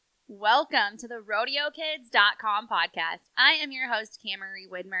Welcome to the RodeoKids.com podcast. I am your host, Camry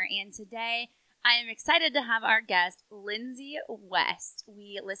Widmer, and today I am excited to have our guest, Lindsay West.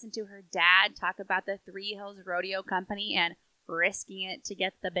 We listened to her dad talk about the Three Hills Rodeo Company and risking it to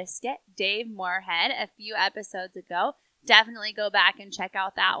get the biscuit, Dave Moorhead, a few episodes ago. Definitely go back and check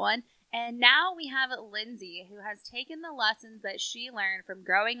out that one. And now we have Lindsay, who has taken the lessons that she learned from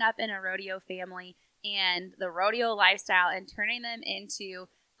growing up in a rodeo family and the rodeo lifestyle and turning them into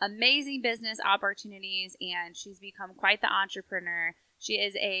amazing business opportunities, and she's become quite the entrepreneur. She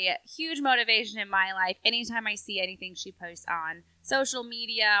is a huge motivation in my life. Anytime I see anything she posts on social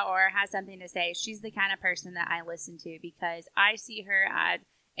media or has something to say, she's the kind of person that I listen to because I see her as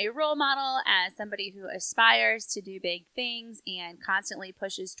a role model, as somebody who aspires to do big things and constantly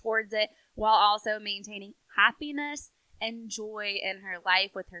pushes towards it while also maintaining happiness and joy in her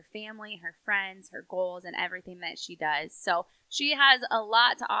life with her family, her friends, her goals, and everything that she does. So she has a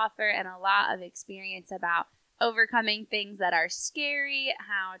lot to offer and a lot of experience about overcoming things that are scary,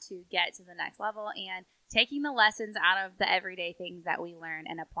 how to get to the next level, and taking the lessons out of the everyday things that we learn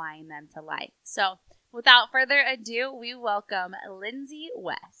and applying them to life. So without further ado, we welcome Lindsay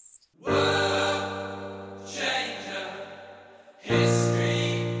West. World changer,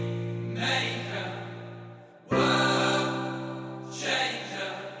 history maker. World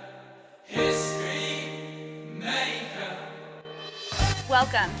changer, history maker.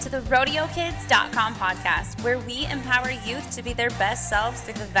 Welcome to the RodeoKids.com podcast, where we empower youth to be their best selves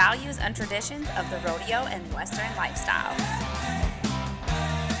through the values and traditions of the rodeo and Western lifestyle.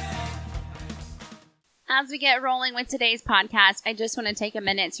 As we get rolling with today's podcast, I just want to take a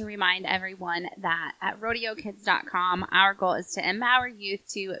minute to remind everyone that at RodeoKids.com, our goal is to empower youth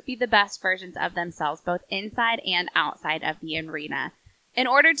to be the best versions of themselves, both inside and outside of the arena. In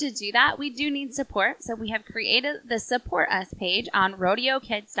order to do that, we do need support, so we have created the Support Us page on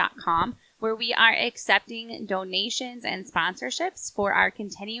RodeoKids.com, where we are accepting donations and sponsorships for our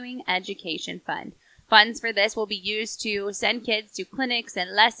continuing education fund. Funds for this will be used to send kids to clinics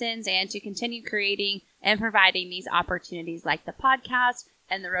and lessons and to continue creating and providing these opportunities like the podcast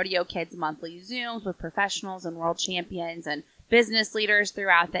and the Rodeo Kids monthly Zooms with professionals and world champions and business leaders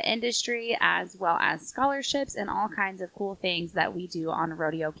throughout the industry, as well as scholarships and all kinds of cool things that we do on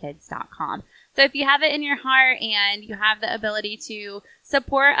RodeoKids.com. So if you have it in your heart and you have the ability to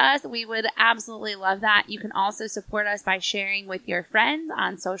support us, we would absolutely love that. You can also support us by sharing with your friends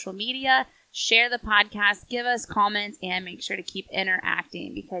on social media. Share the podcast, give us comments, and make sure to keep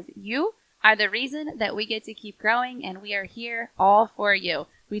interacting because you are the reason that we get to keep growing, and we are here all for you.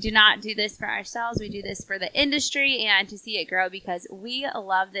 We do not do this for ourselves. We do this for the industry and to see it grow because we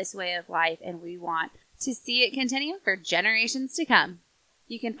love this way of life, and we want to see it continue for generations to come.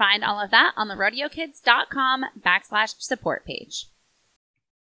 You can find all of that on the RodeoKids.com/support page.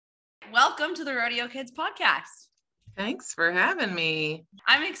 Welcome to the Rodeo Kids podcast. Thanks for having me.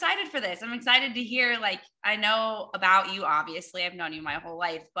 I'm excited for this. I'm excited to hear, I know about you, obviously. I've known you my whole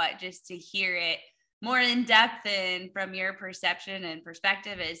life, but just to hear it more in depth and from your perception and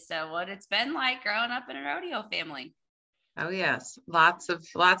perspective as to what it's been like growing up in a rodeo family. Oh, yes. Lots of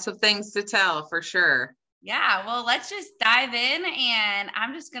things to tell for sure. Yeah. Well, let's just dive in, and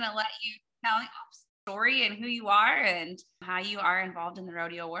I'm just going to let you tell your story and who you are and how you are involved in the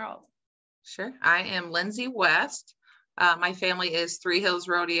rodeo world. Sure. I am Lindsay West. My family is Three Hills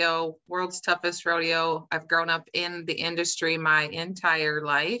Rodeo, world's toughest rodeo. I've grown up in the industry my entire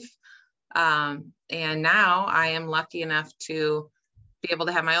life. And now I am lucky enough to be able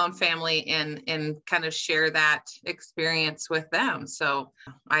to have my own family and kind of share that experience with them. So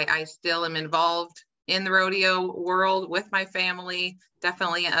I still am involved in the rodeo world with my family,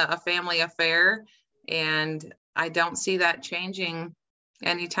 definitely a family affair. And I don't see that changing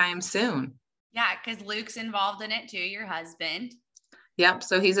anytime soon. Yeah, because Luke's involved in it too, your husband. Yep.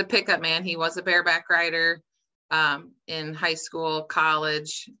 So he's a pickup man. He was a bareback rider in high school,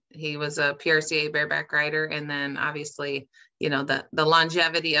 college. He was a PRCA bareback rider. And then obviously, the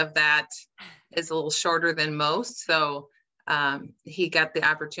longevity of that is a little shorter than most. So he got the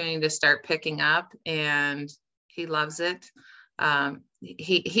opportunity to start picking up, and he loves it.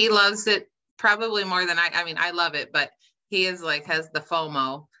 He loves it probably more than I love it, but he is has the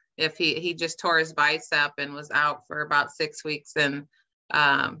FOMO. If he just tore his bicep and was out for about 6 weeks, and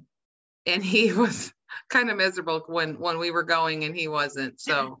he was kind of miserable when we were going and he wasn't.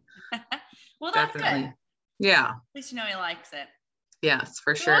 So well, that's definitely good. Yeah. At least he likes it. Yes,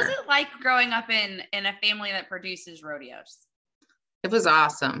 for sure. What was it like growing up in a family that produces rodeos? It was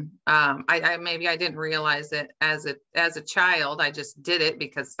awesome. I maybe I didn't realize it as a child. I just did it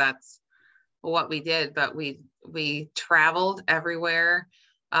because that's what we did. But we traveled everywhere.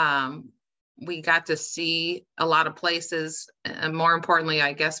 We got to see a lot of places. And more importantly,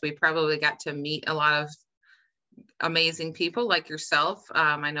 I guess we probably got to meet a lot of amazing people like yourself.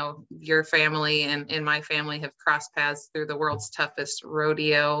 I know your family and my family have crossed paths through the World's Toughest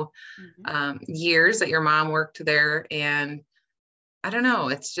Rodeo years that your mom worked there. And I don't know,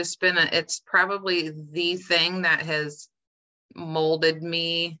 it's just been it's probably the thing that has molded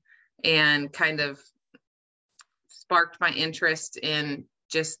me and kind of sparked my interest in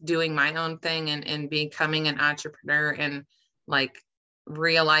just doing my own thing and becoming an entrepreneur, and like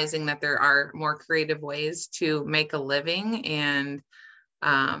realizing that there are more creative ways to make a living. And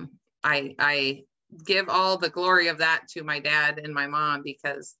I give all the glory of that to my dad and my mom,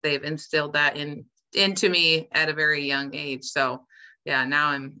 because they've instilled that into me at a very young age. So yeah, now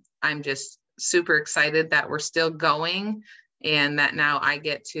I'm just super excited that we're still going, and that now I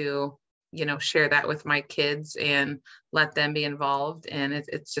get to, share that with my kids and let them be involved. And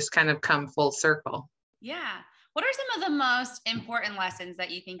it's just kind of come full circle. Yeah. What are some of the most important lessons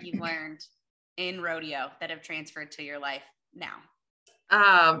that you think you've learned in rodeo that have transferred to your life now?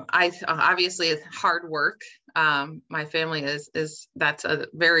 I obviously it's hard work. My family that's a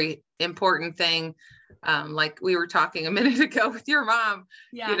very important thing. Like we were talking a minute ago with your mom,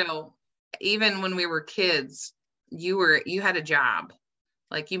 even when we were kids, you had a job.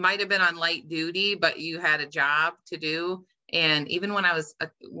 Like you might've been on light duty, but you had a job to do. And even when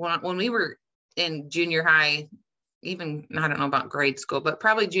when we were in junior high, even, I don't know about grade school, but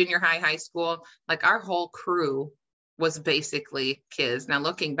probably junior high, high school, like our whole crew was basically kids. Now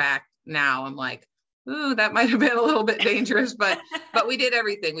looking back now, I'm like, ooh, that might've been a little bit dangerous, but we did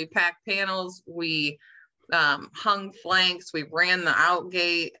everything. We packed panels, we hung flanks, we ran the out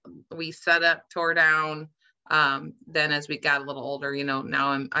gate, we set up, tore down. Then as we got a little older,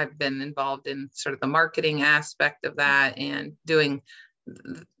 now I've been involved in sort of the marketing aspect of that and doing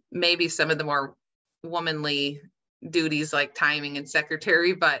maybe some of the more womanly duties like timing and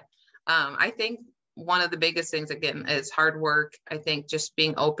secretary. But I think one of the biggest things, again, is hard work. I think just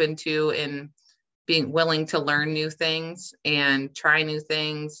being open to and being willing to learn new things and try new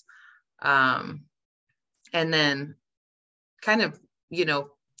things. And then kind of,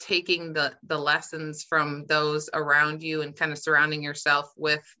 taking the lessons from those around you and kind of surrounding yourself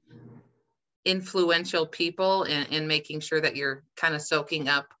with influential people and making sure that you're kind of soaking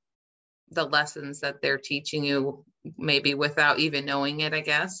up the lessons that they're teaching you, maybe without even knowing it, I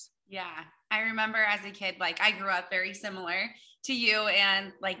guess. Yeah. I remember as a kid, like I grew up very similar to you,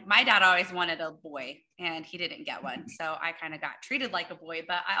 and like my dad always wanted a boy and he didn't get one. So I kind of got treated like a boy,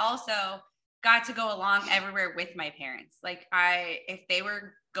 but I also got to go along everywhere with my parents. Like if they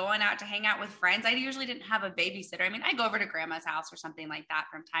were going out to hang out with friends, I usually didn't have a babysitter. I mean, I go over to grandma's house or something like that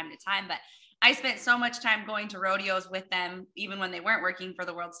from time to time, but I spent so much time going to rodeos with them, even when they weren't working for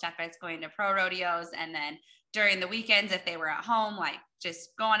the World's Toughest, going to pro rodeos. And then during the weekends, if they were at home, like just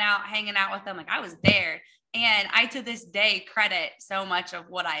going out, hanging out with them, like I was there. And I, to this day, credit so much of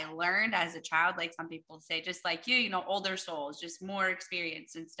what I learned as a child. Like some people say, just like you, older souls, just more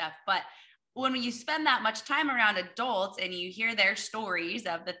experience and stuff. But when you spend that much time around adults and you hear their stories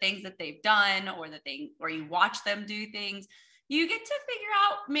of the things that they've done or you watch them do things, you get to figure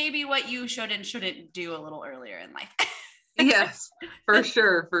out maybe what you should and shouldn't do a little earlier in life. Yes, for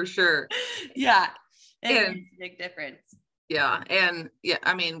sure. For sure. Yeah. And it's a big difference. Yeah. And yeah,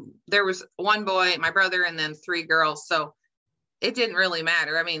 I mean, there was one boy, my brother, and then 3 girls. So it didn't really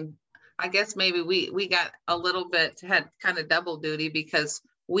matter. I mean, I guess maybe we got a little bit, had kind of double duty because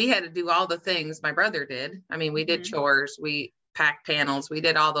we had to do all the things my brother did. I mean, we did chores, we packed panels, we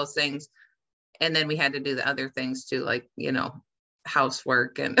did all those things. And then we had to do the other things too, like,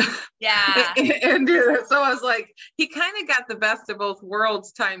 housework and yeah. and do that. So I was like, he kind of got the best of both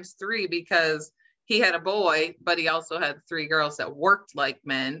worlds times 3, because he had a boy, but he also had 3 girls that worked like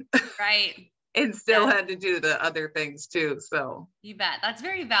men. Right. And still had to do the other things too. So you bet. That's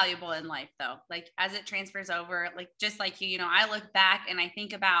very valuable in life though. Like as it transfers over, like just like you, I look back and I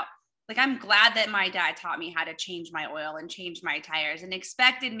think about, like, I'm glad that my dad taught me how to change my oil and change my tires and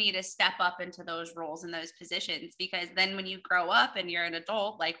expected me to step up into those roles and those positions, because then when you grow up and you're an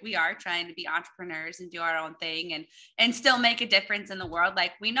adult, like we are trying to be entrepreneurs and do our own thing and still make a difference in the world.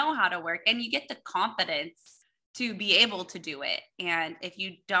 Like we know how to work and you get the confidence to be able to do it. And if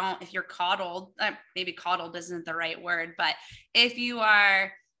you're coddled, maybe coddled isn't the right word, but if you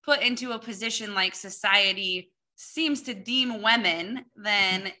are put into a position like society seems to deem women,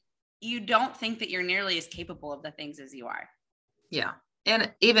 then you don't think that you're nearly as capable of the things as you are. Yeah.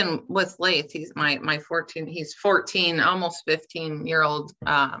 And even with Laith, he's he's 14, almost 15-year-old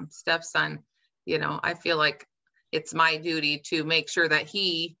stepson, I feel like it's my duty to make sure that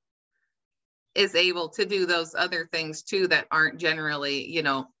he is able to do those other things too that aren't generally,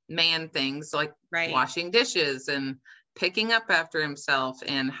 man things, like Right. washing dishes and picking up after himself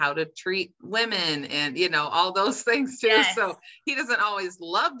and how to treat women and, all those things too. Yes. So he doesn't always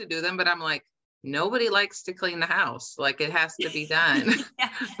love to do them, but I'm like, nobody likes to clean the house. Like, it has to be done. Yeah.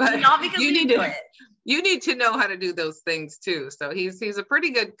 But Not because you we need do to, it. you need to know how to do those things too. So he's a pretty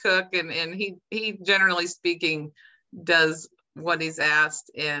good cook, and he generally speaking does what he's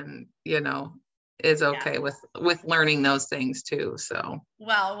asked, and, is okay with learning those things too. So,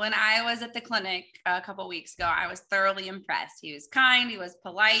 well, when I was at the clinic a couple weeks ago, I was thoroughly impressed. He was kind, he was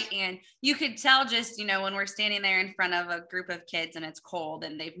polite, and you could tell just, when we're standing there in front of a group of kids and it's cold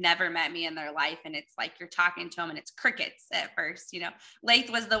and they've never met me in their life, and it's like you're talking to them and it's crickets at first.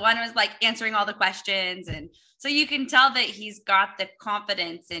 Lath was the one who was like answering all the questions, and so you can tell that he's got the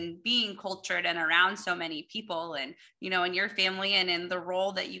confidence in being cultured and around so many people, and in your family and in the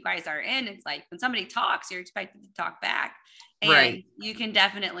role that you guys are in, it's like when somebody talks, you're expected to talk back. And right. You can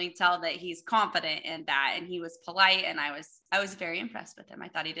definitely tell that he's confident in that, and he was polite, and I was very impressed with him. I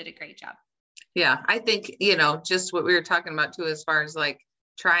thought he did a great job. Yeah, I think, just what we were talking about too, as far as like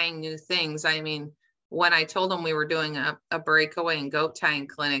trying new things. I mean, when I told him we were doing a breakaway and goat tying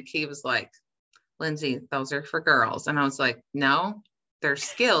clinic, he was like, Lindsay, those are for girls. And I was like, no, they're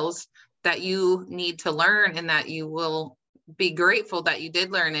skills that you need to learn, and that you will be grateful that you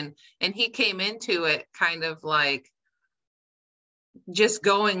did learn. And he came into it kind of like just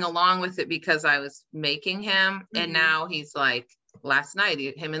going along with it because I was making him. Mm-hmm. And now he's like, last night,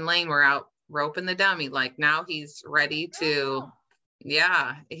 him and Lane were out roping the dummy. Like, now he's ready to,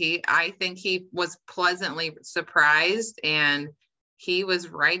 I think he was pleasantly surprised, and he was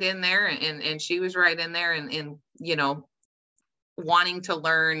right in there, and she was right in there, and wanting to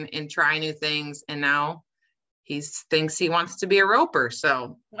learn and try new things. And now he thinks he wants to be a roper.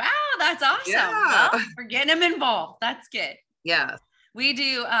 So, wow, that's awesome. Yeah. Well, we're getting him involved. That's good. Yeah. We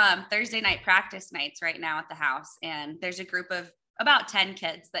do Thursday night practice nights right now at the house, and there's a group of about 10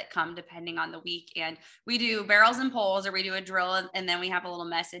 kids that come depending on the week, and we do barrels and poles, or we do a drill, and then we have a little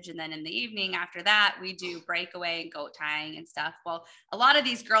message, and then in the evening after that we do breakaway and goat tying and stuff. Well, a lot of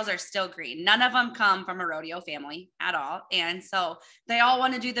these girls are still green. None of them come from a rodeo family at all, and so they all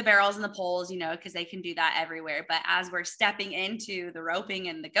want to do the barrels and the poles, because they can do that everywhere. But as we're stepping into the roping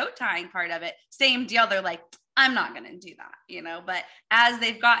and the goat tying part of it, same deal. They're like, I'm not going to do that, but as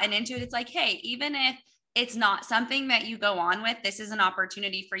they've gotten into it, it's like, hey, even if it's not something that you go on with, this is an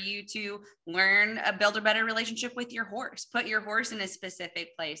opportunity for you to learn, build a better relationship with your horse, put your horse in a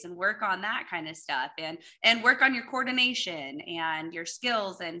specific place and work on that kind of stuff, and work on your coordination and your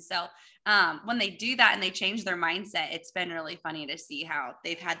skills. And so when they do that and they change their mindset, it's been really funny to see how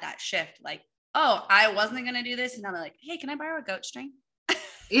they've had that shift. Like, oh, I wasn't going to do this. And now they're like, hey, can I borrow a goat string?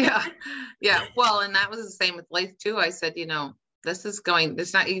 Yeah. Yeah. Well, and that was the same with Lath too. I said, you don't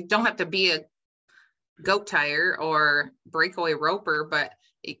have to be a goat tire or breakaway roper, but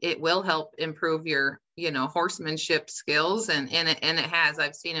it will help improve your, horsemanship skills. And it has.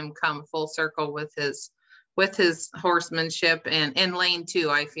 I've seen him come full circle with his horsemanship, and Lane too.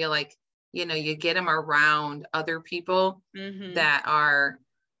 I feel like, you get him around other people Mm-hmm. that are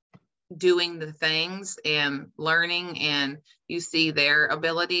doing the things and learning, and you see their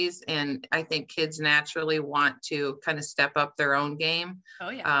abilities. And I think kids naturally want to kind of step up their own game. Oh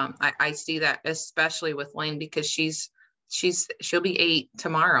yeah. I see that especially with Lane, because she'll be 8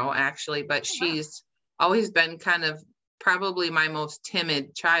 tomorrow actually, but she's always been kind of probably my most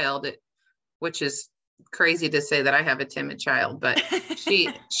timid child, which is crazy to say that I have a timid child, but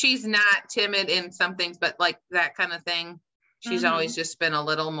she's not timid in some things, but like that kind of thing. She's Mm-hmm. always just been a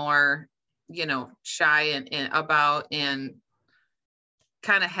little more, shy and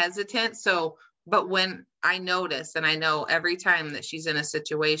kind of hesitant. So, but when I notice, and I know every time that she's in a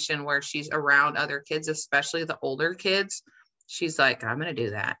situation where she's around other kids, especially the older kids, she's like, I'm going to do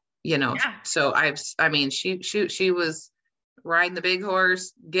that, Yeah. So she was riding the big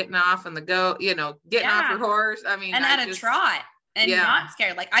horse, getting off on the goat, getting off her horse. And at a trot. And Yeah. not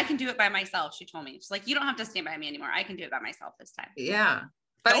scared. Like, I can do it by myself. She told me, she's like, you don't have to stand by me anymore. I can do it by myself this time. Yeah.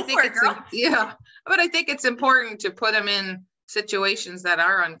 But Go for it, girl. But I think it's important to put them in situations that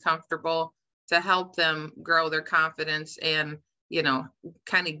are uncomfortable to help them grow their confidence and,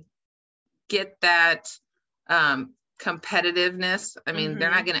 kind of get that competitiveness.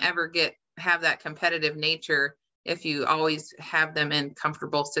 They're not going to ever have that competitive nature if you always have them in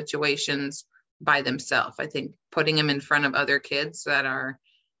comfortable situations by themselves. I think putting them in front of other kids that are,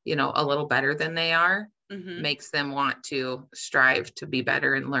 a little better than they are, makes them want to strive to be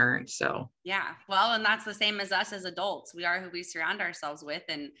better and learn. So yeah, well, and that's the same as us as adults. We are who we surround ourselves with,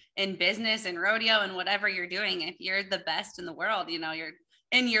 and in business and rodeo and whatever you're doing. If you're the best in the world, you're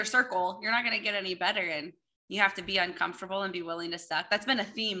in your circle, you're not going to get any better. And you have to be uncomfortable and be willing to suck. That's been a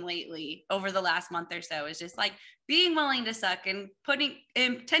theme lately over the last month or so, is just like being willing to suck and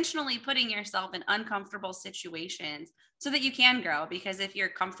intentionally putting yourself in uncomfortable situations so that you can grow. Because if you're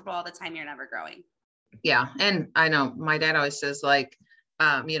comfortable all the time, you're never growing. Yeah. And I know my dad always says, like,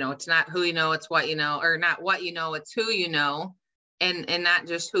 it's not who you know, it's what you know, or not what you know, it's who you know, and not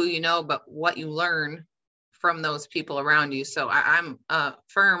just who you know, but what you learn from those people around you. So I'm a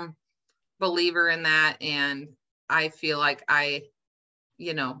firm believer in that. And I feel like I,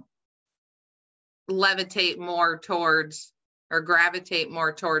 levitate more towards or gravitate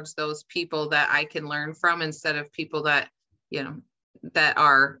more towards those people that I can learn from, instead of people that, that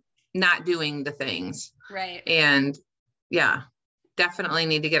are not doing the things. Right. And yeah, definitely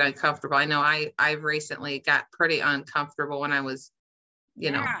need to get uncomfortable. I know I've recently got pretty uncomfortable when I was,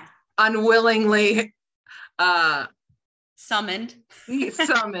 unwillingly, summoned.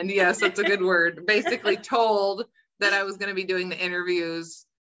 Yes, that's a good word. Basically told that I was going to be doing the interviews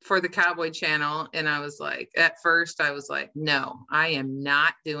for the Cowboy Channel. And I was like, at first I was like, no, I am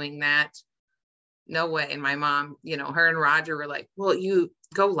not doing that. No way. And my mom, her and Roger were like, well, you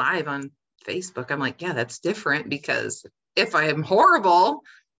go live on Facebook. I'm like, yeah, that's different, because if I am horrible,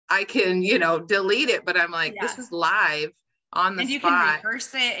 I can, delete it. But I'm like, This is live on the spot. And you can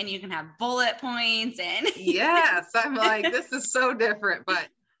rehearse it, and you can have bullet points. And yes, I'm like, this is so different. But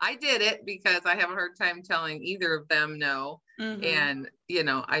I did it because I have a hard time telling either of them no. And,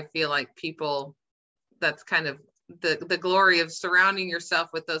 I feel like people, that's kind of the glory of surrounding yourself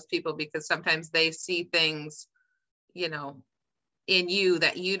with those people, because sometimes they see things, in you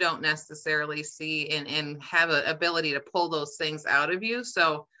that you don't necessarily see, and have an ability to pull those things out of you.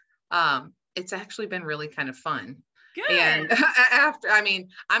 So it's actually been really kind of fun. Good. And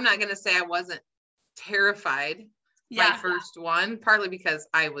I'm not going to say I wasn't terrified my first one, partly because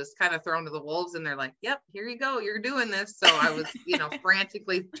I was kind of thrown to the wolves, and they're like, yep, here you go, you're doing this. So I was,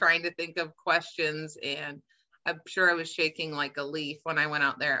 frantically trying to think of questions, and I'm sure I was shaking like a leaf when I went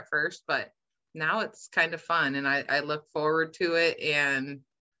out there at first, but now it's kind of fun, and I look forward to it. And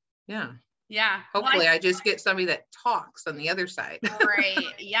hopefully I just get somebody that talks on the other side. Right.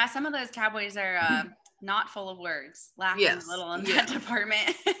 Yeah. Some of those cowboys are not full of words, lacking a little in that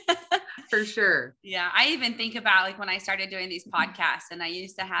department. For sure. Yeah. I even think about, like, when I started doing these podcasts, and I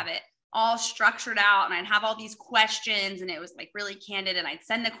used to have it all structured out, and I'd have all these questions, and it was like really candid, and I'd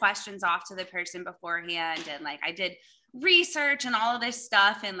send the questions off to the person beforehand, and like I did research and all of this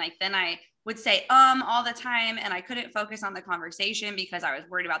stuff, and like then I would say all the time, and I couldn't focus on the conversation because I was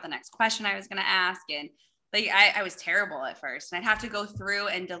worried about the next question I was going to ask. And like I was terrible at first, and I'd have to go through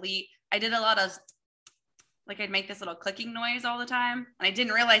and delete. I did a lot of, like, I'd make this little clicking noise all the time, and I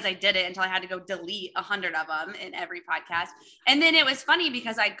didn't realize I did it until I had to go delete 100 of them in every podcast. And then it was funny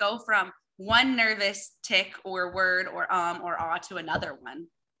because I'd go from one nervous tick or word or ah to another one.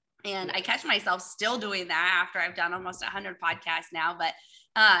 And I catch myself still doing that after I've done almost 100 podcasts now, but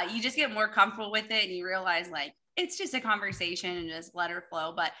you just get more comfortable with it, and you realize, like, it's just a conversation, and just let her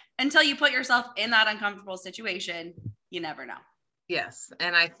flow. But until you put yourself in that uncomfortable situation, you never know. Yes.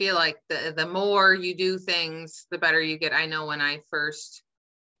 And I feel like the more you do things, the better you get. I know when I first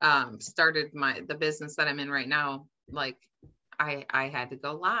started the business that I'm in right now, like I had to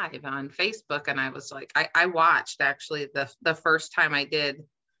go live on Facebook, and I was like, I watched actually the first time I did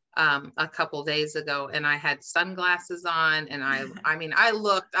a couple days ago, and I had sunglasses on, and I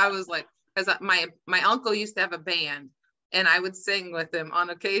was like, because my uncle used to have a band, and I would sing with him on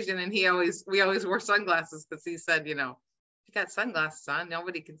occasion, and we always wore sunglasses, because he said, you got sunglasses on,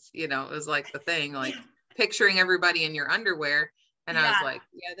 nobody can, it was like the thing, like picturing everybody in your underwear. And I was like,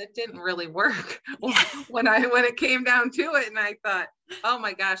 yeah, that didn't really work when it came down to it. And I thought, oh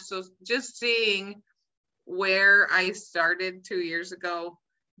my gosh. So just seeing where I started 2 years ago,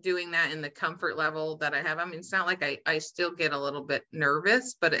 doing that in the comfort level that I have. I mean, it's not like I still get a little bit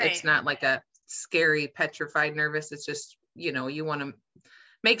nervous, but it's not like a scary, petrified nervous. It's just, you want to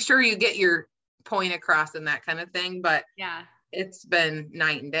make sure you get your point across and that kind of thing. But it's been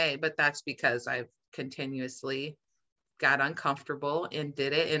night and day, but that's because I've continuously got uncomfortable and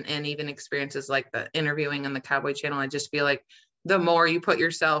did it. And even experiences like the interviewing on the Cowboy Channel, I just feel like the more you put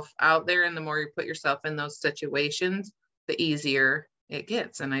yourself out there and the more you put yourself in those situations, the easier it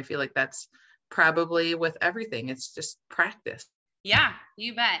gets. And I feel like that's probably with everything. It's just practice. Yeah,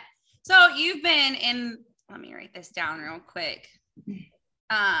 you bet. So you've been in, let me write this down real quick.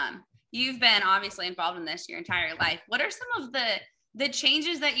 you've been obviously involved in this your entire life. What are some of the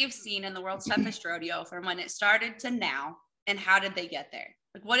changes that you've seen in the World's Toughest Rodeo from when it started to now, and how did they get there?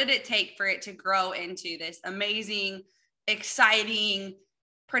 Like, what did it take for it to grow into this amazing, exciting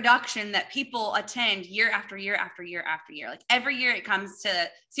production that people attend year after year after year after year? Like, every year it comes to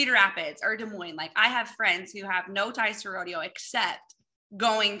Cedar Rapids or Des Moines. Like, I have friends who have no ties to rodeo except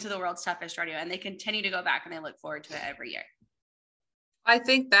going to the World's Toughest Rodeo, and they continue to go back and they look forward to it every year. I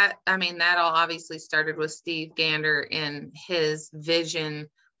think that all obviously started with Steve Gander and his vision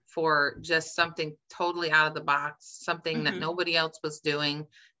for just something totally out of the box, something that nobody else was doing.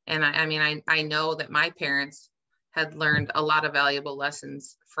 And I know that my parents had learned a lot of valuable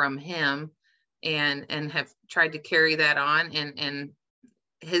lessons from him, and have tried to carry that on. And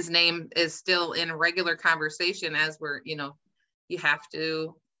his name is still in regular conversation as we're, you have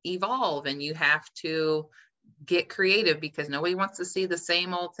to evolve and you have to get creative, because nobody wants to see the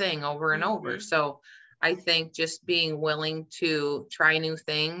same old thing over and over. So I think just being willing to try new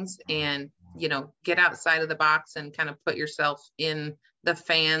things and, get outside of the box and kind of put yourself in the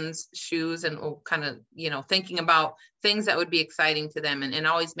fans' shoes and kind of, thinking about things that would be exciting to them, and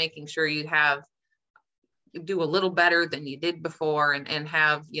always making sure you do a little better than you did before, and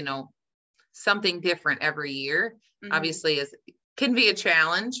have, something different every year, obviously can be a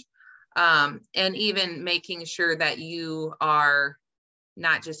challenge. And even making sure that you are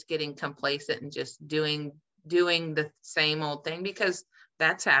not just getting complacent and just doing the same old thing, because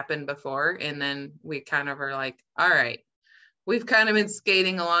that's happened before. And then we kind of are like, all right, we've kind of been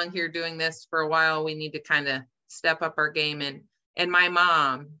skating along here doing this for a while. We need to kind of step up our game. And my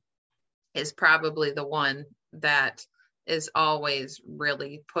mom is probably the one that is always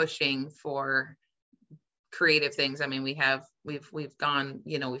really pushing for creative things. I mean, we've gone,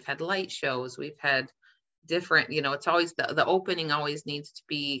 we've had light shows, we've had different, it's always the opening always needs to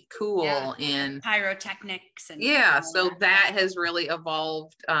be cool, and pyrotechnics and so that has really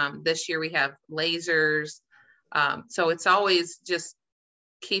evolved. This year we have lasers. So it's always just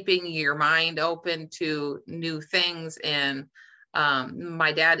keeping your mind open to new things. And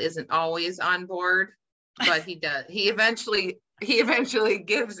my dad isn't always on board, but he does. He eventually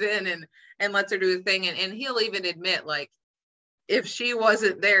gives in and lets her do the thing. And he'll even admit, like, if she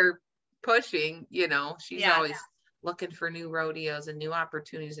wasn't there pushing, she's always looking for new rodeos and new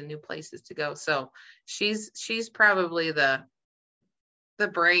opportunities and new places to go. So she's probably the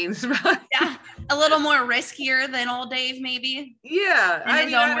brains. A little more riskier than old Dave, maybe. Yeah. In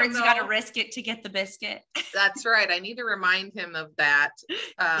his own words, you got to risk it to get the biscuit. That's right. I need to remind him of that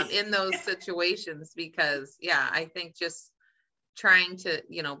in those situations, because I think just trying to,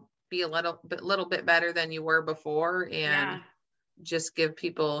 be a little bit better than you were before, and just give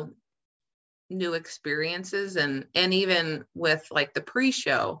people new experiences. And even with like the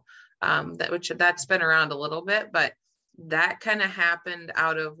pre-show, that's been around a little bit, but that kind of happened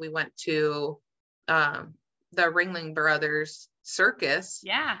out of, we went to the Ringling Brothers circus,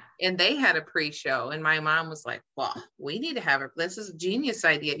 and they had a pre-show, and my mom was like, well, we need to have it, this is a genius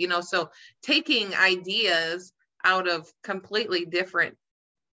idea, so taking ideas out of completely different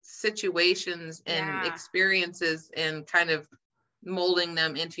situations and experiences and kind of molding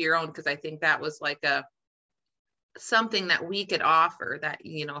them into your own, because I think that was like something that we could offer, that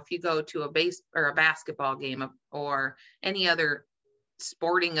if you go to a basketball game or any other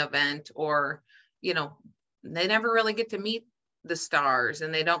sporting event, or they never really get to meet the stars,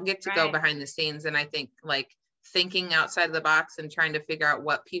 and they don't get to go behind the scenes. And I think, like, thinking outside of the box and trying to figure out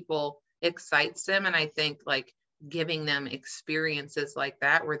what people excites them, and I think, like, giving them experiences like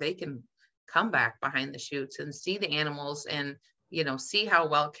that where they can come back behind the chutes and see the animals, and see how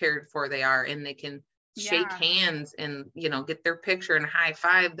well cared for they are, and they can shake hands and get their picture and high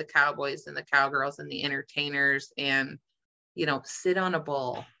five the cowboys and the cowgirls and the entertainers, and sit on a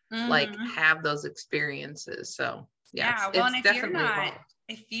bull, like, have those experiences. So and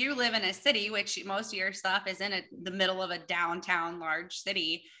if you live in a city, which most of your stuff is in the middle of a downtown large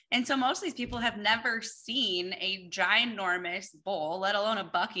city, and so most of these people have never seen a ginormous bull, let alone a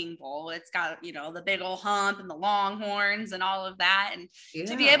bucking bull. It's got the big old hump and the long horns and all of that, and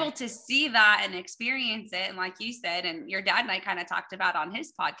to be able to see that and experience it, and like you said, and your dad and I kind of talked about on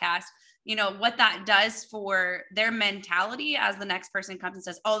his podcast, what that does for their mentality as the next person comes and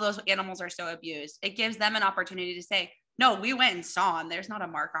says, oh, those animals are so abused. It gives them an opportunity to say, no, we went and saw them. There's not a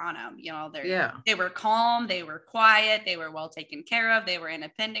mark on them. They were calm. They were quiet. They were well taken care of. They were in a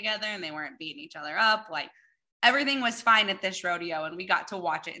pen together, and they weren't beating each other up. Like, everything was fine at this rodeo, and we got to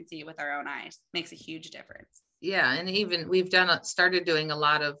watch it and see it with our own eyes. Makes a huge difference. Yeah. And even we've started doing a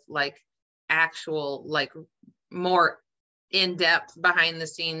lot of, like, actual, like, more in-depth behind the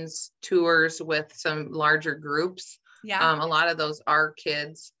scenes tours with some larger groups. Yeah. A lot of those are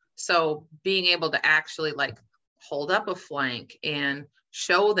kids. So being able to actually like hold up a flank and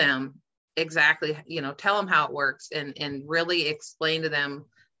show them exactly, tell them how it works, and really explain to them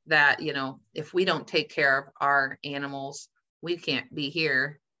that, if we don't take care of our animals, we can't be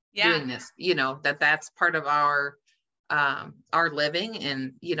here doing this, that's part of our living.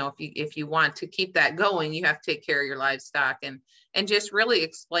 And, if you want to keep that going, you have to take care of your livestock, and just really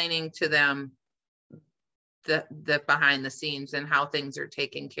explaining to them the behind the scenes and how things are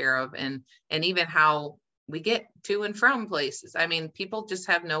taken care of, and even how we get to and from places. I mean, people just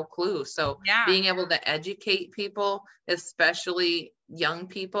have no clue. So being able to educate people, especially young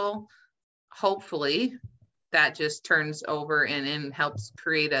people, hopefully that just turns over and helps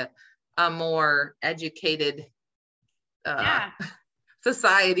create a more educated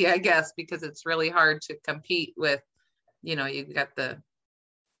society, I guess, because it's really hard to compete with, you've got the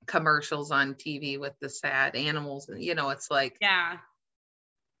commercials on TV with the sad animals, and it's like,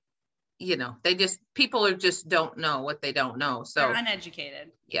 people just don't know what they don't know. So they're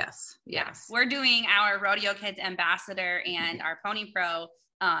uneducated. Yes. We're doing our Rodeo Kids Ambassador and our Pony Pro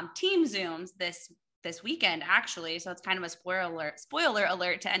team Zooms this weekend, actually. So it's kind of a spoiler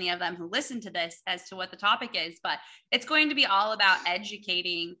alert to any of them who listen to this as to what the topic is, but it's going to be all about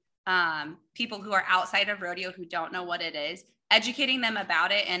educating people who are outside of rodeo who don't know what it is, educating them about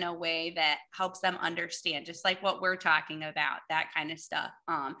it in a way that helps them understand, just like what we're talking about, that kind of stuff,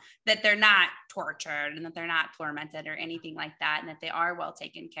 that they're not tortured and that they're not tormented or anything like that, and that they are well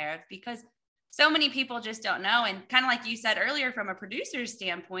taken care of, because so many people just don't know. And kind of like you said earlier, from a producer's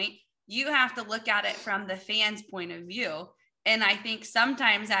standpoint, you have to look at it from the fans' point of view. And I think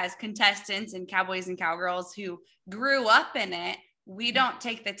sometimes as contestants and cowboys and cowgirls who grew up in it, we don't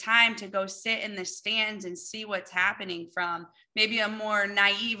take the time to go sit in the stands and see what's happening from maybe a more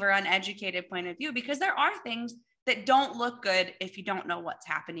naive or uneducated point of view, because there are things that don't look good if you don't know what's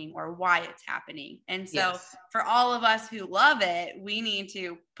happening or why it's happening. And so for all of us who love it, we need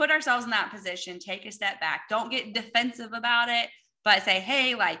to put ourselves in that position, take a step back, don't get defensive about it, but say,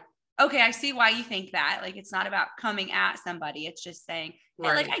 hey, like, okay, I see why you think that. Like, it's not about coming at somebody. It's just saying,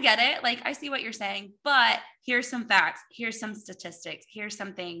 hey, like, I get it. Like, I see what you're saying, but here's some facts. Here's some statistics. Here's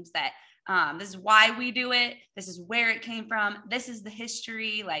some things that this is why we do it. This is where it came from. This is the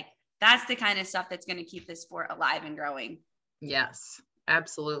history. Like, that's the kind of stuff that's going to keep this sport alive and growing. Yes,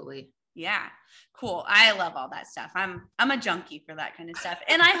 absolutely. Yeah, cool. I love all that stuff. I'm a junkie for that kind of stuff.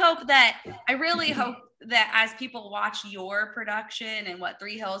 And I really hope that as people watch your production and what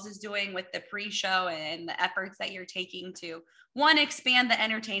Three Hills is doing with the pre-show and the efforts that you're taking to, one, expand the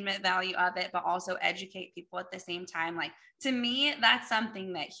entertainment value of it, but also educate people at the same time. Like, to me, that's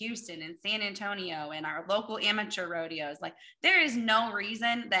something that Houston and San Antonio and our local amateur rodeos, like, there is no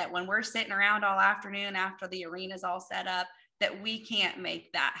reason that when we're sitting around all afternoon after the arena's all set up, that we can't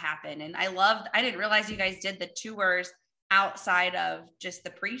make that happen. And I didn't realize you guys did the tours outside of just the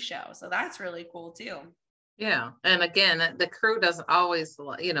pre-show. So that's really cool too. Yeah. And again, the crew doesn't always,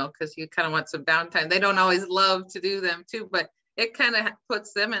 because you kind of want some downtime. They don't always love to do them too, but it kind of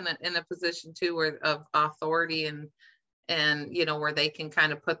puts them in a position too of authority and where they can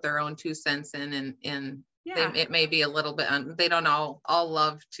kind of put their own 2 cents in, and it may be a little bit, they don't all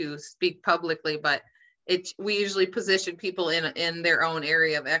love to speak publicly, but we usually position people in their own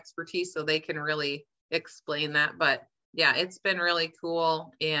area of expertise so they can really explain that. But yeah, it's been really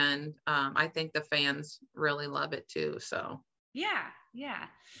cool. And I think the fans really love it too. So yeah.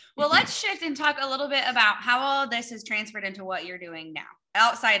 Well, let's shift and talk a little bit about how all this is transferred into what you're doing now,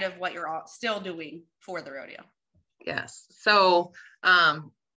 outside of what you're all still doing for the rodeo. Yes. So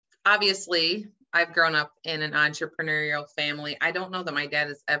obviously I've grown up in an entrepreneurial family. I don't know that my dad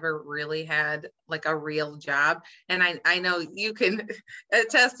has ever really had like a real job. And I know you can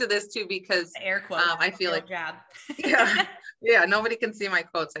attest to this too, because air quotes, I feel like job. yeah, nobody can see my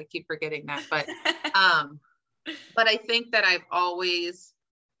quotes. I keep forgetting that, but I think that I've always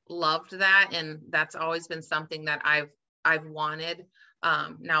loved that. And that's always been something that I've wanted.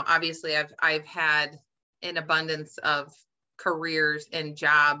 Now, obviously I've had an abundance of careers and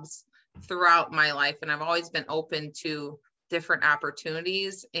jobs throughout my life, and I've always been open to different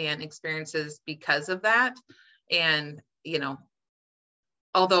opportunities and experiences because of that. And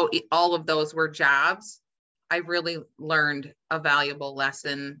although all of those were jobs, I really learned a valuable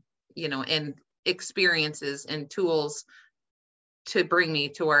lesson, and experiences and tools to bring me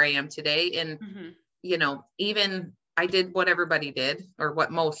to where I am today. And even I did what everybody did, or what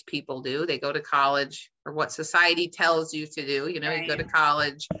most people do. They go to college, or what society tells you to do. You go to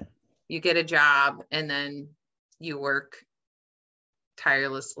college, you get a job, and then you work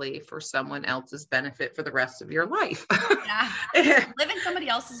tirelessly for someone else's benefit for the rest of your life. Yeah. Living somebody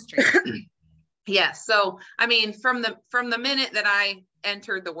else's dream. Yeah. So, I mean, from the minute that I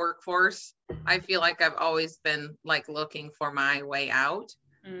entered the workforce, I feel like I've always been like looking for my way out.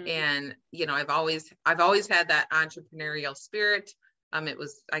 And, you know, I've always had that entrepreneurial spirit. It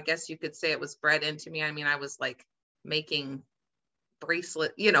was, I guess you could say it was bred into me. I mean, I was like making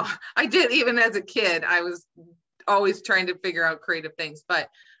bracelet, you know, I did even as a kid, I was always trying to figure out creative things. But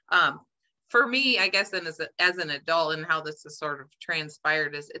for me, I guess, and as an adult, and how this has sort of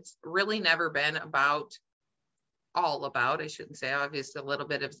transpired, is it's really never been all about, I shouldn't say, obviously a little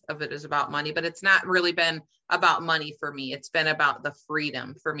bit of it is about money, but it's not really been about money for me. It's been about the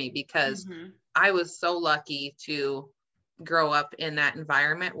freedom for me, because I was so lucky to grow up in that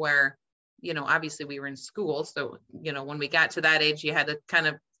environment where, you know, obviously we were in school. So, you know, when we got to that age, you had to kind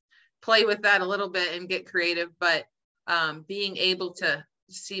of play with that a little bit and get creative. But being able to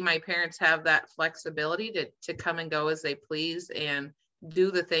see my parents have that flexibility to come and go as they please and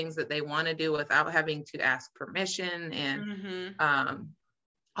do the things that they want to do without having to ask permission and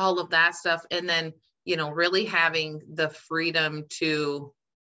all of that stuff. And then, you know, really having the freedom to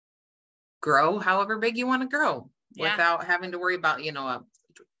grow however big you want to grow without having to worry about, you know,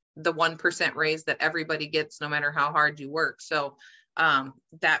 the 1% raise that everybody gets no matter how hard you work. So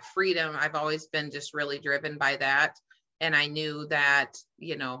that freedom, I've always been just really driven by that. And I knew that,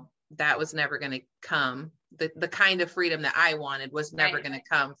 you know, that was never going to come. The kind of freedom that I wanted was never going to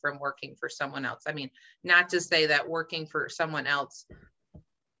come from working for someone else. I mean, not to say that working for someone else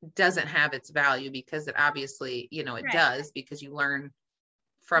doesn't have its value, because it obviously, you know, it does, because you learn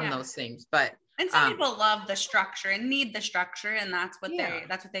from those things. But and some people love the structure and need the structure, and that's what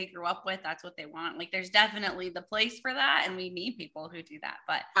they grew up with. That's what they want. Like, there's definitely the place for that, and we need people who do that.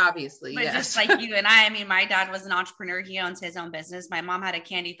 But obviously, just like you and I mean, my dad was an entrepreneur. He owns his own business. My mom had a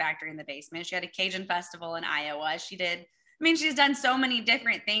candy factory in the basement. She had a Cajun festival in Iowa. She's done so many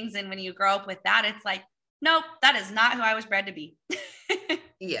different things. And when you grow up with that, it's like, nope, that is not who I was bred to be.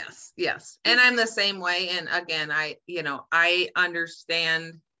 Yes. And I'm the same way. And again, I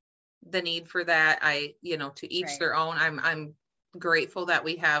understand the need for that. To each their own. I'm grateful that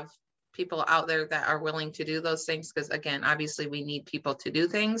we have people out there that are willing to do those things, because again, obviously we need people to do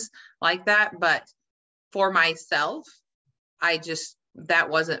things like that. But for myself, that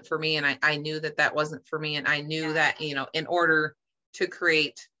wasn't for me. And I knew that wasn't for me. And I knew that, you know, in order to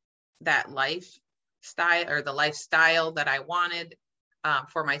create that lifestyle, or the lifestyle that I wanted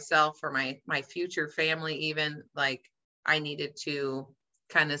for myself, for my future family, even, like, I needed to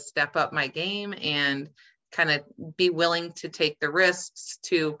kind of step up my game and kind of be willing to take the risks,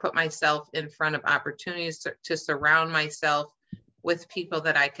 to put myself in front of opportunities, to surround myself with people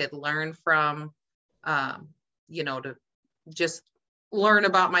that I could learn from, to just learn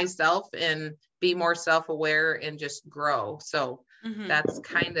about myself and be more self-aware and just grow. So that's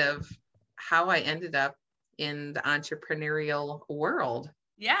kind of how I ended up in the entrepreneurial world.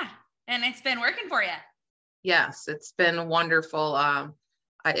 Yeah. And it's been working for you. Yes, it's been wonderful.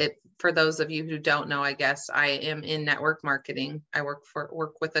 For those of you who don't know, I guess I am in network marketing. I work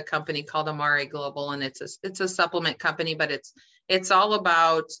with a company called Amare Global, and it's a supplement company, but it's all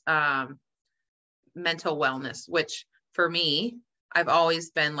about mental wellness, which for me, I've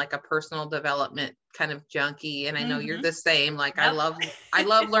always been like a personal development kind of junkie. And I know you're the same. Like, I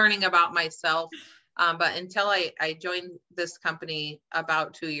love learning about myself. But until I joined this company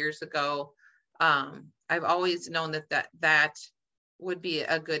about 2 years ago, I've always known that would be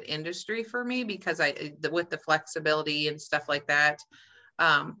a good industry for me, because with the flexibility and stuff like that.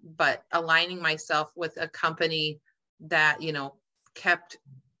 But aligning myself with a company that, you know, kept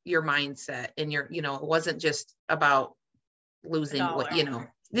your mindset and it wasn't just about losing what,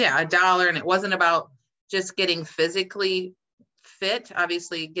 a dollar. And it wasn't about just getting physically fit.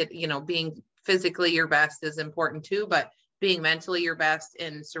 Obviously being physically your best is important too, but being mentally your best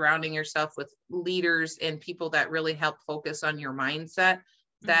and surrounding yourself with leaders and people that really help focus on your mindset.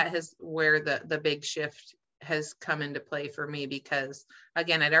 That is where the big shift has come into play for me, because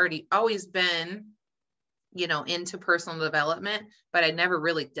again, I'd always been, into personal development, but I never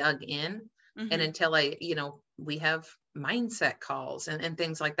really dug in. And until we have mindset calls and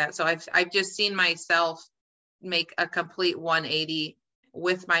things like that. So I've just seen myself make a complete 180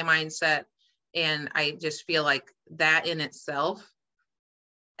 with my mindset. And I just feel like that in itself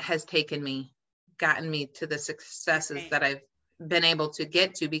has gotten me to the successes that I've been able to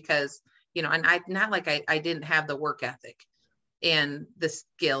get to, because, and not like I didn't have the work ethic and the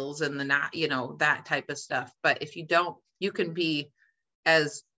skills and that type of stuff. But if you don't, you can be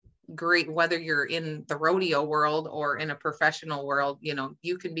as great, whether you're in the rodeo world or in a professional world, you know,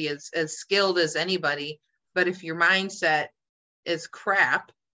 you can be as skilled as anybody, but if your mindset is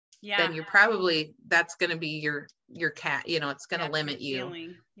crap, then you're probably, that's going to be your cat, you know, it's going to limit you.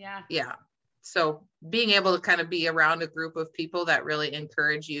 Feeling. Yeah. Yeah. So being able to kind of be around a group of people that really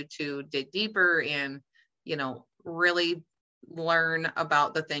encourage you to dig deeper and, you know, really learn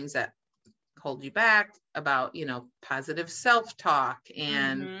about the things that hold you back, about, you know, positive self-talk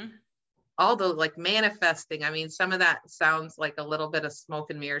and all the like manifesting. I mean, some of that sounds like a little bit of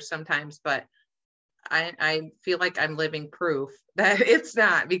smoke and mirrors sometimes, but I feel like I'm living proof that it's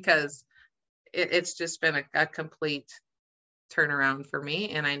not, because it's just been a complete turnaround for me.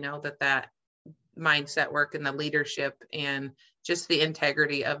 And I know that mindset work and the leadership and just the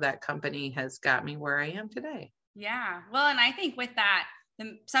integrity of that company has got me where I am today. Yeah. Well, and I think with that,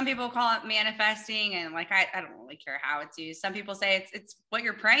 some people call it manifesting, and like, I don't really care how it's used. Some people say it's what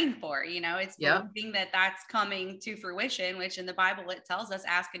you're praying for, you know, it's believing that that's coming to fruition, which in the Bible, it tells us,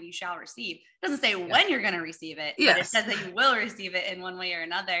 ask and you shall receive. It doesn't say when you're going to receive it, but it says that you will receive it in one way or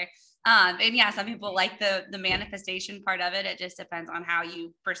another. And yeah, some people like the manifestation part of it. It just depends on how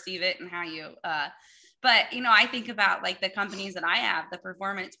you perceive it and how you, but, you know, I think about like the companies that I have, the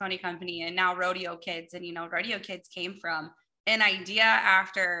Performance Pony Company and now Rodeo Kids. And, you know, Rodeo Kids came from an idea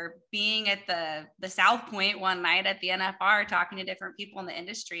after being at the South Point one night at the NFR, talking to different people in the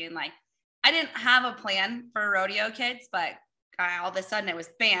industry. And like, I didn't have a plan for Rodeo Kids, but all of a sudden it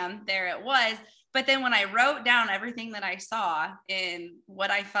was bam, there it was. But then when I wrote down everything that I saw and what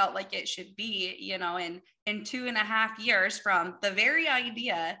I felt like it should be, you know, in 2.5 years from the very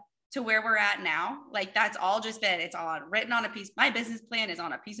idea to where we're at now, like that's all just been, it's all written on a piece. My business plan is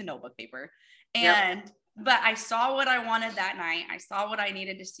on a piece of notebook paper. And but I saw what I wanted that night. I saw what I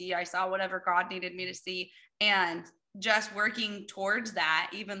needed to see. I saw whatever God needed me to see, and just working towards that,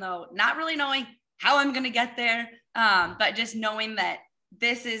 even though not really knowing how I'm going to get there. But just knowing that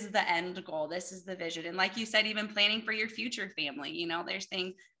this is the end goal. This is the vision. And like you said, even planning for your future family, you know, there's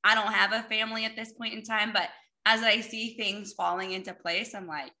things, I don't have a family at this point in time, but as I see things falling into place, I'm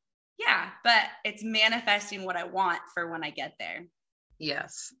like, yeah, but it's manifesting what I want for when I get there.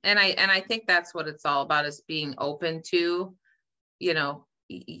 Yes. And I think that's what it's all about, is being open to, you know,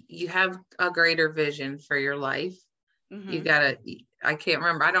 you have a greater vision for your life. You gotta, I can't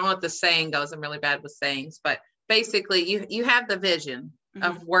remember, I don't know what the saying goes. I'm really bad with sayings, but basically you have the vision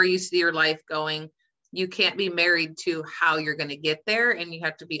of where you see your life going. You can't be married to how you're going to get there. And you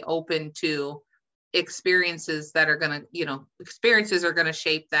have to be open to experiences that are going to, you know, experiences are going to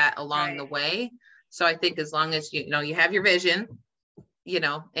shape that along the way. So I think as long as you know, you have your vision, you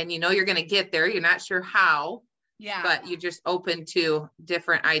know, and you know, you're going to get there, you're not sure how, but you're just open to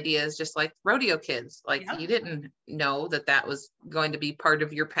different ideas, just like Rodeo Kids. Like you didn't know that was going to be part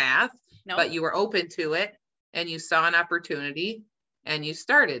of your path, but you were open to it and you saw an opportunity and you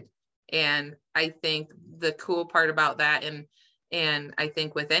started. And I think the cool part about that, and I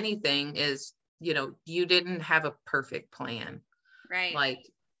think with anything is, you know, you didn't have a perfect plan. Right. Like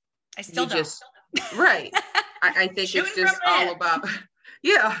I still don't. Right. I think it's just all about,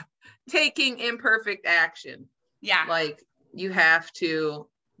 taking imperfect action. Yeah. Like you have to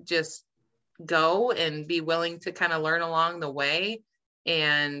just go and be willing to kind of learn along the way,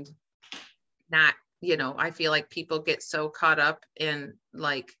 and not, you know, I feel like people get so caught up in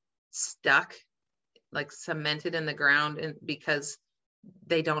like stuck, like cemented in the ground, and because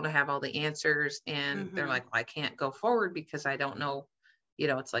they don't have all the answers, and they're like, well, I can't go forward because I don't know, you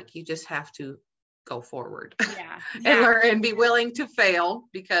know. It's like, you just have to go forward and learn and be willing to fail,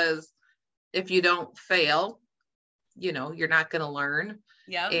 because if you don't fail, you know, you're not going to learn.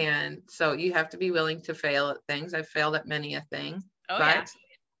 And so you have to be willing to fail at things. I've failed at many a thing, but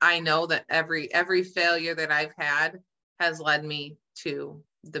I know that every failure that I've had has led me to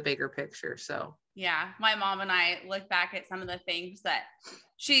the bigger picture. So my mom and I look back at some of the things that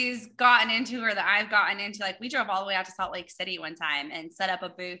she's gotten into, or that I've gotten into. Like, we drove all the way out to Salt Lake City one time and set up a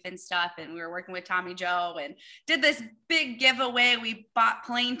booth and stuff. And we were working with Tommy Joe and did this big giveaway. We bought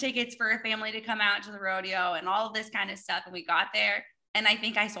plane tickets for a family to come out to the rodeo and all of this kind of stuff. And we got there, and I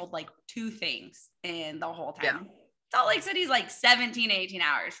think I sold like 2 things in the whole time. Salt Lake City's like 17, 18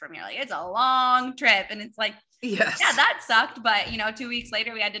 hours from here. Like, it's a long trip. And it's like, that sucked. But, you know, 2 weeks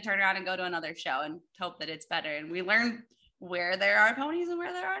later, we had to turn around and go to another show and hope that it's better. And we learned where there are ponies and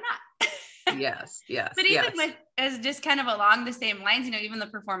where there are not. But even with, as just kind of along the same lines, you know, even the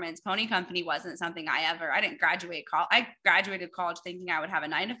Performance Pony Company wasn't something I didn't graduate college. I graduated college thinking I would have a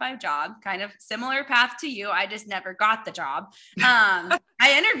 9-to-5 job, kind of similar path to you. I just never got the job. I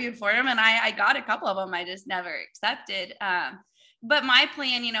interviewed for them and I got a couple of them. I just never accepted. but my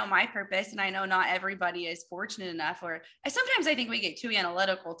plan, my purpose, and I know not everybody is fortunate enough, or sometimes I think we get too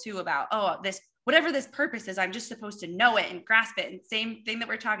analytical too about, whatever this purpose is, I'm just supposed to know it and grasp it. And same thing that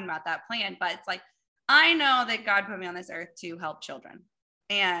we're talking about, that plan. But it's like, I know that God put me on this earth to help children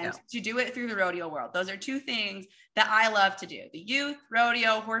and to do it through the rodeo world. Those are two things that I love to do: the youth,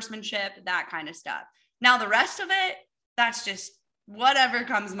 rodeo, horsemanship, that kind of stuff. Now, the rest of it, that's just whatever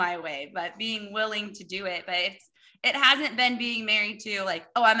comes my way, but being willing to do it. But it hasn't been being married to like,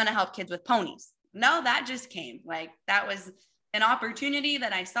 oh, I'm going to help kids with ponies. No, that just came. Like, that was an opportunity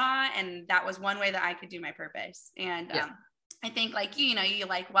that I saw, and that was one way that I could do my purpose. And I think like, you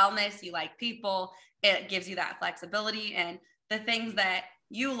like wellness, you like people, it gives you that flexibility and the things that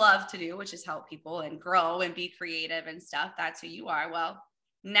you love to do, which is help people and grow and be creative and stuff. That's who you are. Well,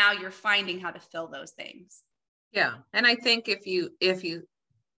 now you're finding how to fill those things. Yeah. And I think if you,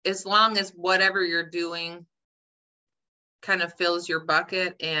 as long as whatever you're doing kind of fills your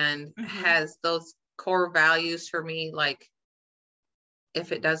bucket and has those core values for me, like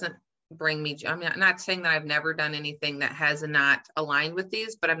if it doesn't bring me, I mean, I'm not saying that I've never done anything that has not aligned with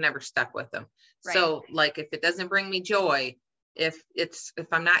these, but I've never stuck with them. Right. So like, if it doesn't bring me joy, if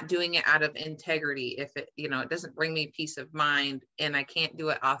I'm not doing it out of integrity, if it, it doesn't bring me peace of mind and I can't do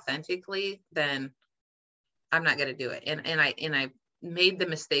it authentically, then I'm not going to do it. And I made the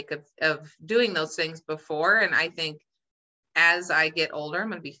mistake of doing those things before. And I think as I get older, I'm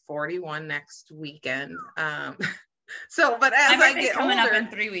going to be 41 next weekend. But as I get coming older, up in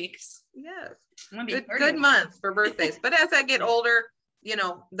 3 weeks. Yes. Good month for birthdays. But as I get older,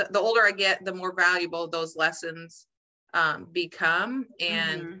 the older I get, the more valuable those lessons become,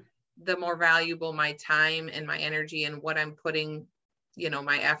 and the more valuable my time and my energy and what I'm putting,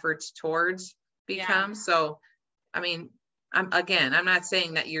 my efforts towards become. Yeah. So, I mean, I'm not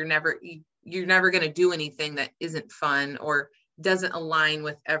saying that you're never going to do anything that isn't fun or doesn't align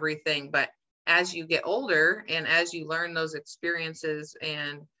with everything. But as you get older and as you learn those experiences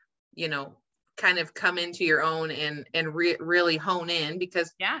and, kind of come into your own and really hone in,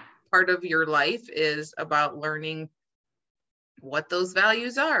 because part of your life is about learning what those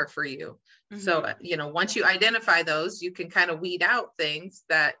values are for you. So, once you identify those, you can kind of weed out things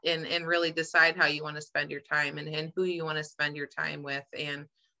that and really decide how you want to spend your time and who you want to spend your time with and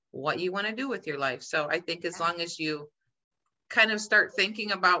what you want to do with your life. So I think as long as you kind of start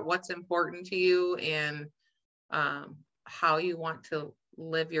thinking about what's important to you and how you want to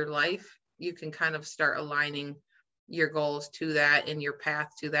live your life, you can kind of start aligning your goals to that and your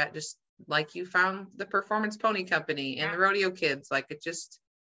path to that, just like you found the Performance Pony Company and the Rodeo Kids. Like, it just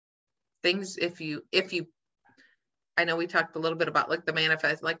things, if you I know we talked a little bit about like the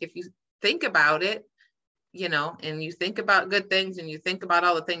manifest, like if you think about it, and you think about good things and you think about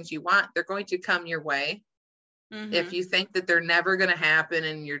all the things you want, they're going to come your way. If you think that they're never going to happen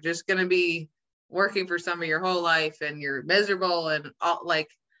and you're just going to be working for some of your whole life and you're miserable and all, like,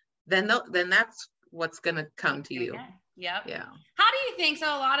 then that's what's going to come to you. Yep. Yeah. How do you think? So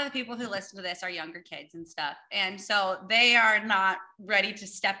a lot of the people who listen to this are younger kids and stuff. And so they are not ready to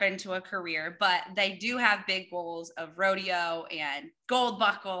step into a career, but they do have big goals of rodeo and gold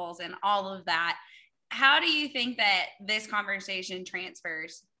buckles and all of that. How do you think that this conversation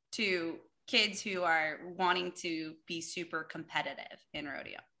transfers to kids who are wanting to be super competitive in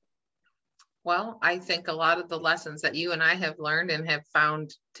rodeo? Well, I think a lot of the lessons that you and I have learned and have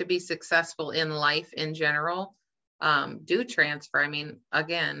found to be successful in life in general do transfer. I mean,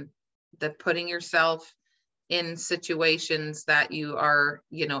 again, the putting yourself in situations that you are,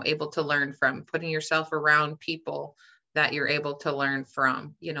 able to learn from, putting yourself around people that you're able to learn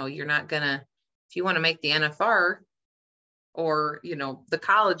from. You're not gonna, if you want to make the NFR or, the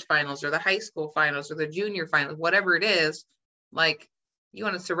college finals or the high school finals or the junior finals, whatever it is, like, you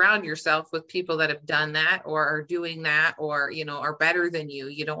want to surround yourself with people that have done that or are doing that or, are better than you.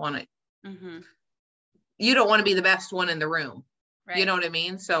 You don't want to, you don't want to be the best one in the room. Right. You know what I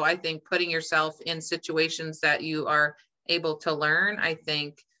mean? So I think putting yourself in situations that you are able to learn, I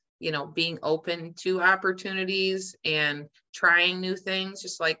think, being open to opportunities and trying new things,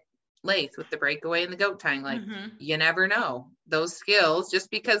 just like Lath with the breakaway and the goat tying, like you never know those skills,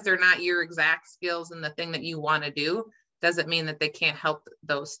 just because they're not your exact skills and the thing that you want to do doesn't mean that they can't help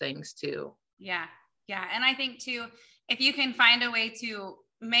those things too. Yeah. And I think too, if you can find a way to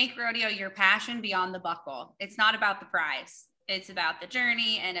make rodeo your passion beyond the buckle, it's not about the prize. It's about the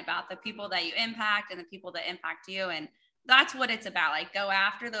journey and about the people that you impact and the people that impact you. And that's what it's about. Like, go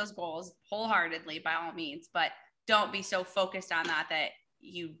after those goals wholeheartedly by all means, but don't be so focused on that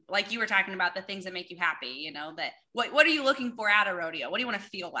you, like you were talking about, the things that make you happy, that what are you looking for at a rodeo? What do you want to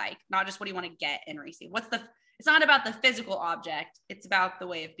feel like? Not just what do you want to get and receive? it's not about the physical object. It's about the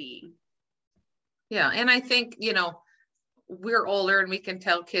way of being. Yeah. And I think, we're older and we can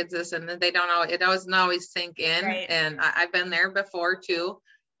tell kids this and they don't know, it doesn't always sink in. Right. And I've been there before too.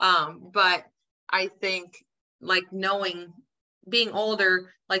 But I think like being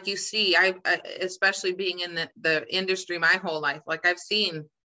older, like you see, I especially being in the industry my whole life, like I've seen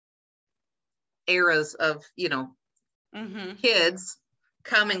eras of, kids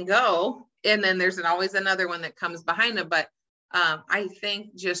come and go. And then there's always another one that comes behind them. But I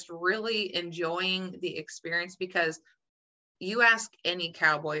think just really enjoying the experience, because you ask any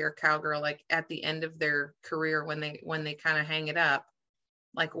cowboy or cowgirl, like at the end of their career, when they kind of hang it up,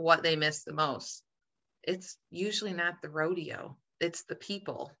 like what they miss the most, it's usually not the rodeo, it's the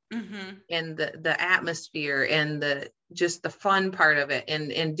people and the atmosphere and just the fun part of it,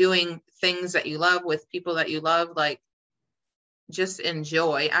 and doing things that you love with people that you love. Like, just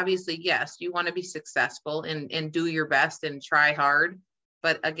enjoy. Obviously, yes, you want to be successful and do your best and try hard.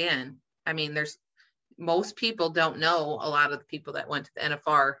 But again, I mean, most people don't know a lot of the people that went to the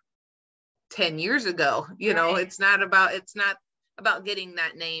NFR 10 years ago. It's not about getting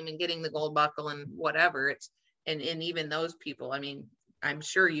that name and getting the gold buckle and whatever. And even those people, I mean, I'm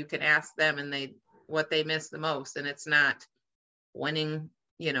sure you can ask them and what they miss the most. And it's not winning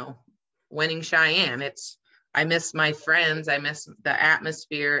Cheyenne. I miss my friends. I miss the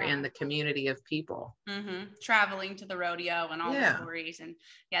atmosphere and the community of people. Traveling to the rodeo and all the stories. And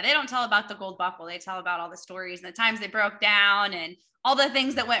they don't tell about the gold buckle. They tell about all the stories and the times they broke down and all the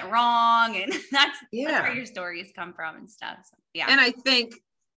things that went wrong. And that's where your stories come from and stuff. So, And I think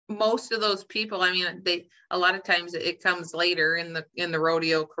most of those people, I mean, a lot of times it comes later in the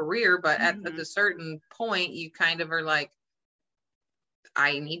rodeo career, but at a certain point, you kind of are like,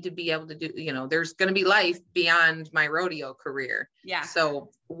 I need to be able to do, there's going to be life beyond my rodeo career. Yeah.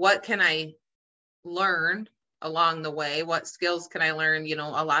 So what can I learn along the way? What skills can I learn?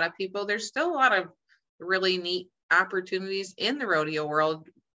 A lot of people, there's still a lot of really neat opportunities in the rodeo world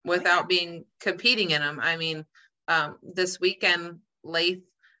without being competing in them. I mean, this weekend, Lath,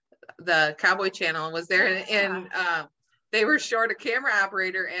 the Cowboy Channel, was there and they were short a camera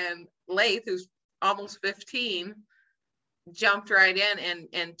operator, and Lath, who's almost 15, jumped right in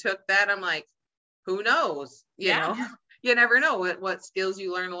and took that. I'm like, who knows? You know, you never know what skills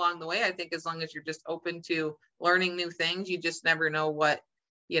you learn along the way. I think as long as you're just open to learning new things, you just never know what,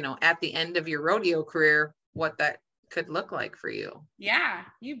 at the end of your rodeo career, what that could look like for you. Yeah,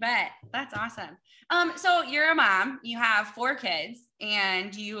 you bet. That's awesome. So you're a mom, you have 4 kids,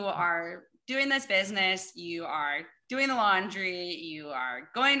 and you are doing this business, you are doing the laundry, you are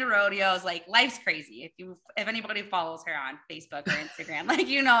going to rodeos. Like, life's crazy. If anybody follows her on Facebook or Instagram,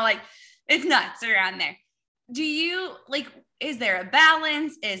 like it's nuts around there. Do you is there a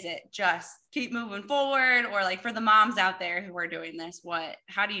balance? Is it just keep moving forward? Or like for the moms out there who are doing this,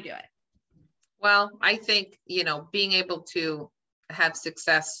 how do you do it? Well, I think, being able to have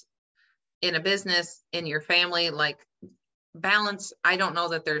success in a business, in your family, like balance, I don't know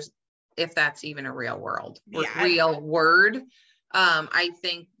that if that's even a real real word.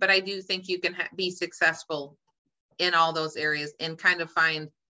 I do think you can be successful in all those areas and kind of find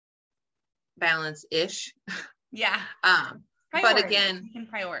balance-ish. Yeah. But again, you can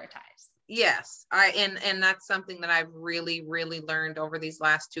prioritize. Yes. And that's something that I've really, really learned over these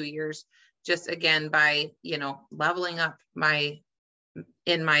last 2 years, just again, by, leveling up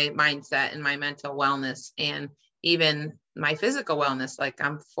in my mindset and my mental wellness, and even my physical wellness. Like,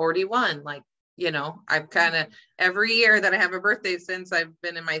 I'm 41, I've kind of, every year that I have a birthday since I've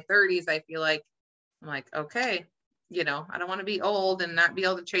been in my 30s, I feel like I'm like, okay, I don't want to be old and not be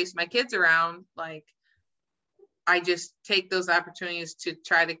able to chase my kids around. Like, I just take those opportunities to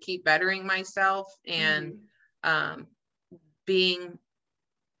try to keep bettering myself and being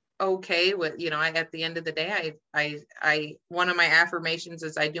okay with, at the end of the day, I one of my affirmations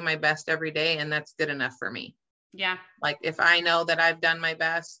is I do my best every day, and that's good enough for me. Yeah. Like, if I know that I've done my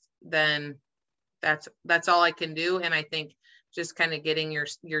best, then that's all I can do. And I think just kind of getting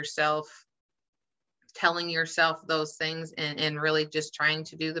yourself, telling yourself those things and really just trying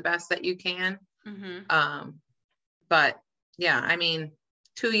to do the best that you can. But yeah, I mean,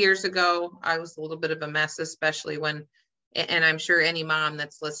 2 years ago, I was a little bit of a mess, especially when, and I'm sure any mom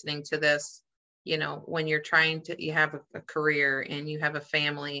that's listening to this, when you're you have a career and you have a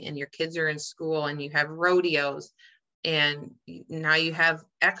family and your kids are in school and you have rodeos, and now you have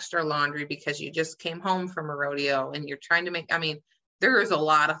extra laundry because you just came home from a rodeo and you're trying to there is a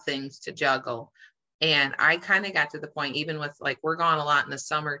lot of things to juggle. And I kind of got to the point, even with we're gone a lot in the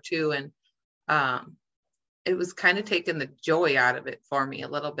summer too. And it was kind of taking the joy out of it for me a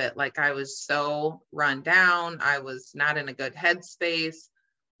little bit. Like I was so run down. I was not in a good headspace.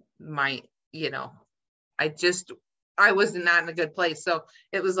 My, I was not in a good place. So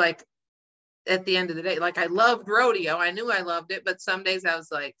it was like, at the end of the day, like I loved rodeo. I knew I loved it, but some days I was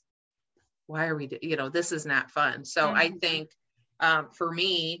like, why are we, this is not fun. So I think for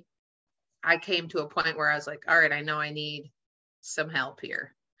me, I came to a point where I was like, all right, I know I need some help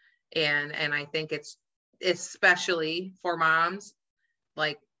here. And I think it's especially for moms,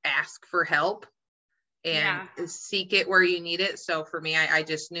 like ask for help and seek it where you need it. So for me, I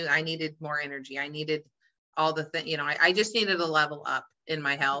just knew I needed more energy. I needed all the things, I just needed a level up in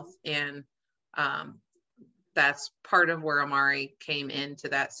my health. And that's part of where Amari came into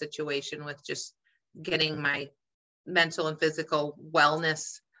that situation, with just getting my mental and physical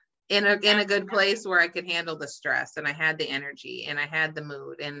wellness in a good place where I could handle the stress, and I had the energy and I had the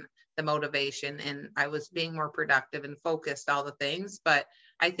mood and the motivation, and I was being more productive and focused, all the things. But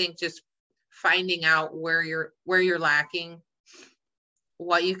I think just finding out where you're lacking,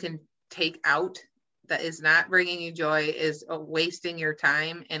 what you can take out that is not bringing you joy, is wasting your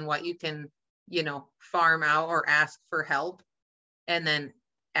time, and what you can, farm out or ask for help, and then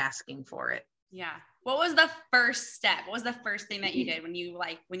asking for it. Yeah. What was the first step? What was the first thing that you did when you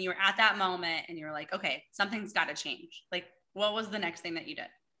were at that moment and you were like, okay, something's got to change? Like, what was the next thing that you did?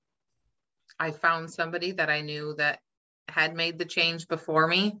 I found somebody that I knew that had made the change before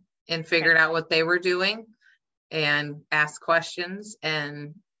me and figured out what they were doing, and asked questions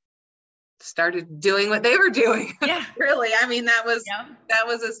and started doing what they were doing. Yeah. Really. I mean, that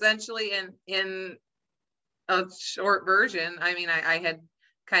was essentially in a short version. I mean, I had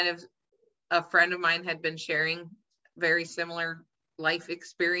kind of, a friend of mine had been sharing very similar life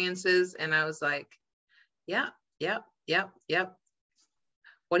experiences, and I was like, yep.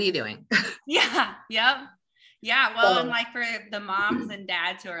 What are you doing? Yeah. Yep. Yeah. Well, and like for the moms and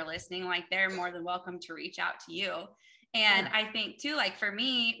dads who are listening, like they're more than welcome to reach out to you. And I think too, like for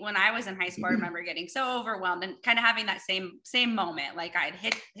me, when I was in high school, I remember getting so overwhelmed and kind of having that same moment, like I'd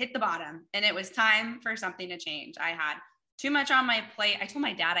hit the bottom and it was time for something to change. I had too much on my plate. I told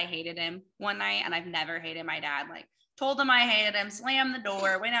my dad I hated him one night, and I've never hated my dad. Like told him I hated him, slammed the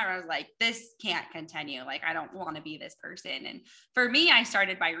door, went out. I was like, this can't continue. Like, I don't want to be this person. And for me, I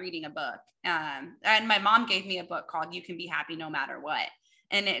started by reading a book. And my mom gave me a book called You Can Be Happy No Matter What.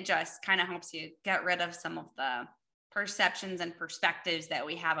 And it just kind of helps you get rid of some of the perceptions and perspectives that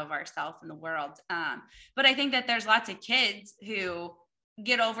we have of ourselves in the world. But I think that there's lots of kids who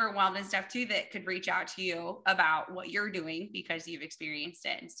get overwhelmed and stuff too, that could reach out to you about what you're doing because you've experienced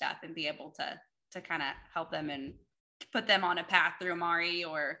it and stuff, and be able to kind of help them and put them on a path through Amari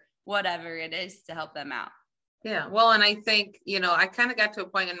or whatever it is to help them out. Yeah. Well, and I think, I kind of got to a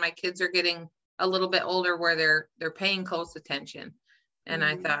point when my kids are getting a little bit older where they're paying close attention. And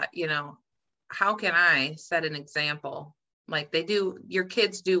I thought, how can I set an example? Like your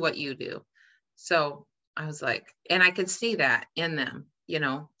kids do what you do. So I was like, and I could see that in them,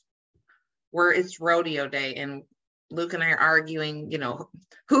 where it's rodeo day and Luke and I are arguing,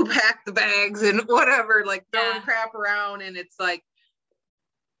 who packed the bags and whatever, like throwing crap around. And it's like,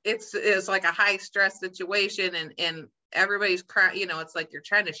 it's like a high stress situation, and everybody's crying, it's like you're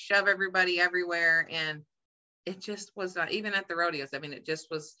trying to shove everybody everywhere. And it just was not, even at the rodeos. I mean, it just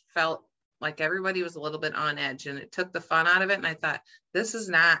felt like everybody was a little bit on edge, and it took the fun out of it. And I thought, this is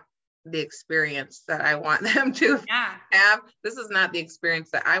not the experience that I want them to have. This is not the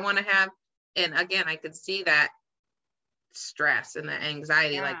experience that I want to have. And again, I could see that stress and the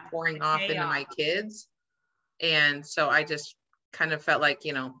anxiety like pouring off into my kids. And so I just kind of felt like,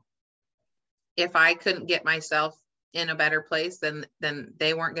 if I couldn't get myself in a better place, then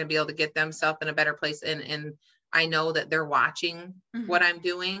they weren't going to be able to get themselves in a better place. And I know that they're watching what I'm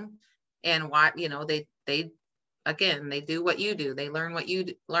doing, and what, they again, they do what you do. They learn what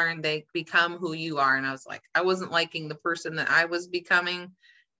you learn. They become who you are. And I was like, I wasn't liking the person that I was becoming.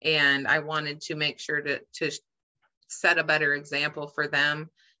 And I wanted to make sure to set a better example for them.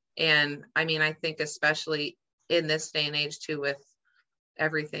 And I mean, I think especially in this day and age too, with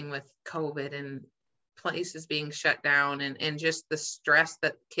everything with COVID and places being shut down, and just the stress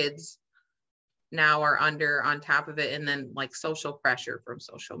that kids now are under on top of it. And then like social pressure from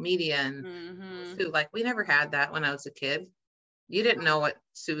social media and food. Like we never had that when I was a kid. You didn't know what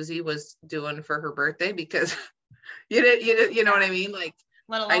Susie was doing for her birthday because you didn't, you know what I mean? Like,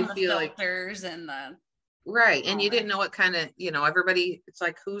 let alone the filters and the right. And you didn't know what kind of, everybody, it's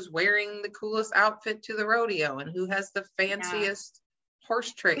like, who's wearing the coolest outfit to the rodeo and who has the fanciest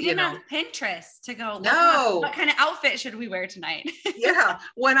horse trade, We you didn't know. have Pinterest to go look No. up what kind of outfit should we wear tonight. Yeah.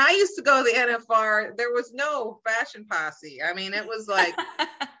 When I used to go to the NFR, there was no fashion posse. I mean, it was like,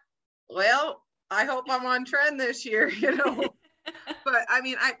 well, I hope I'm on trend this year, you know. But I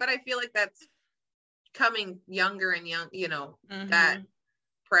mean, I feel like that's coming younger and young, you know, that Mhm.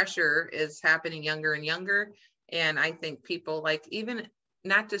 pressure is happening younger and younger. And I think people, like, even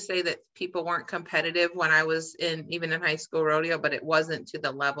not to say that people weren't competitive when I was even in high school rodeo, but it wasn't to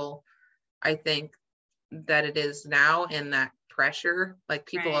the level I think that it is now. And that pressure, like,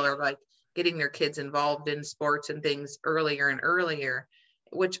 people Right. are like getting their kids involved in sports and things earlier and earlier,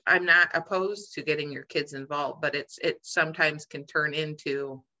 which I'm not opposed to getting your kids involved, but it sometimes can turn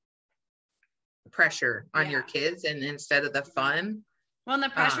into pressure on your Yeah. kids, and instead of the fun. Well, and the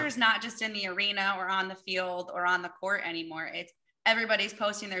pressure Um, is not just in the arena or on the field or on the court anymore. It's everybody's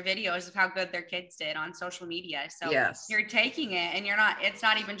posting their videos of how good their kids did on social media. So yes. you're taking it and it's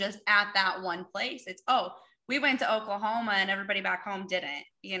not even just at that one place. It's, oh, we went to Oklahoma and everybody back home didn't,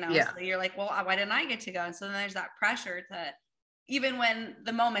 you know? Yeah. So you're like, well, why didn't I get to go? And so then there's that pressure to, even when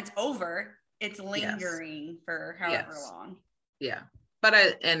the moment's over, it's lingering for however Yes. long. Yeah.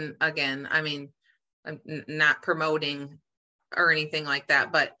 But and again, I mean, I'm not promoting or anything like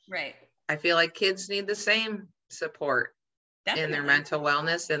that, but Right. I feel like kids need the same support Definitely. in their mental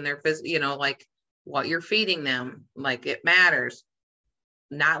wellness and their you know, like what you're feeding them, like, it matters.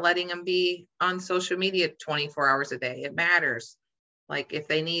 Not letting them be on social media 24 hours a day, it matters. Like, if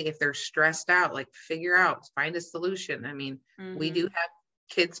they're stressed out, like, find a solution. I mean, we Mhm. do have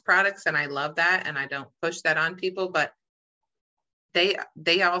kids products, and I love that, and I don't push that on people, but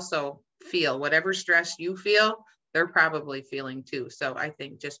they also feel whatever stress you feel, they're probably feeling too. So I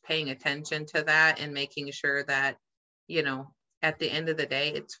think just paying attention to that and making sure that, you know, at the end of the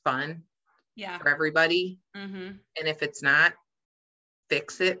day, it's fun Yeah. for everybody. Mm-hmm. And if it's not,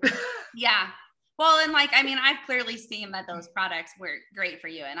 fix it. Yeah. Well, and like, I mean, I've clearly seen that those products were great for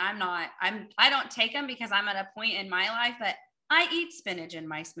you. And I don't take them because I'm at a point in my life that I eat spinach in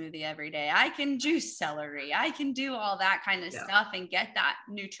my smoothie every day. I can juice celery. I can do all that kind of Yeah. stuff and get that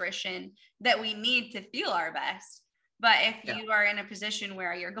nutrition that we need to feel our best. But if Yeah. you are in a position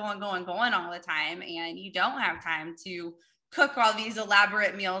where you're going all the time and you don't have time to cook all these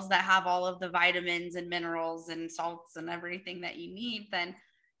elaborate meals that have all of the vitamins and minerals and salts and everything that you need, then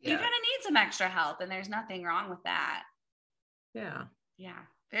you're going to need some extra help. And there's nothing wrong with that. Yeah. Yeah.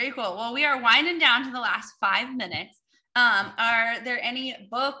 Very cool. Well, we are winding down to the last 5 minutes. Are there any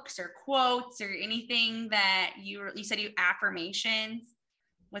books or quotes or anything that you said affirmations?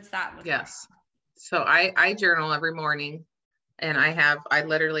 What's that look Yes. So I journal every morning, and I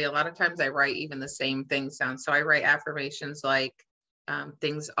literally, a lot of times I write even the same things down. So I write affirmations like,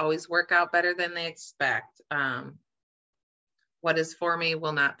 things always work out better than they expect. What is for me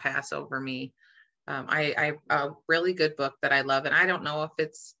will not pass over me. I a really good book that I love, and I don't know if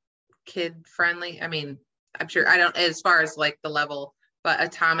it's kid friendly. I mean, I'm sure, I don't, as far as like the level, but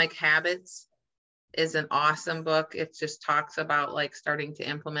Atomic Habits is an awesome book. It just talks about like starting to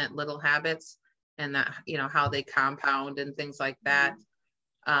implement little habits and that, you know, how they compound and things like that.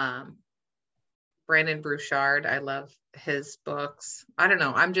 Brandon Bouchard, I love his books. I don't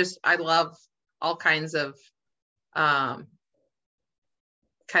know. I love all kinds of kind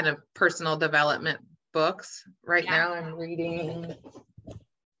of personal development books. Right now I'm reading,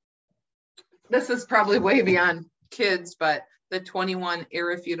 this is probably way beyond kids, but the 21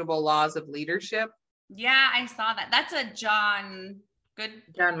 Irrefutable Laws of Leadership. Yeah, I saw that. That's a John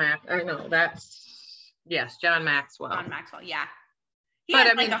Maxwell. I know yes, John Maxwell. John Maxwell, yeah. He But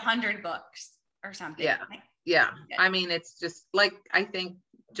has I mean, 100 books or something. Yeah. Yeah. I mean, it's just like, I think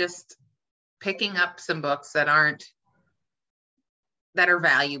just picking up some books that are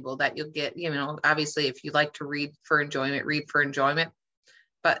valuable, that you'll get, you know, obviously if you like to read for enjoyment.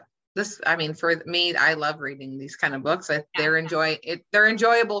 But this, I mean, for me, I love reading these kind of books. They're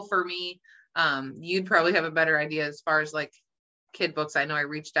enjoyable for me. You'd probably have a better idea as far as like kid books. I know I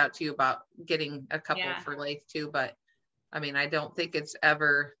reached out to you about getting a couple for Life too, but I mean, I don't think it's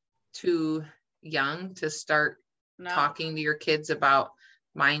ever too young to start talking to your kids about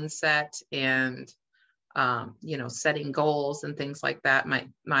mindset and, you know, setting goals and things like that.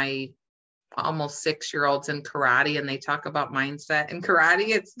 My almost 6-year-old's in karate, and they talk about mindset and karate.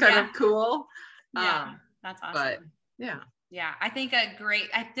 It's kind of cool. Yeah, that's awesome. But yeah, I think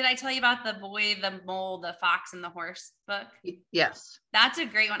did I tell you about The Boy, the Mole, the Fox, and the Horse book? Yes. That's a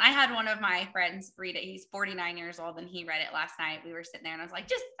great one. I had one of my friends read it. He's 49 years old, and he read it last night. We were sitting there, and I was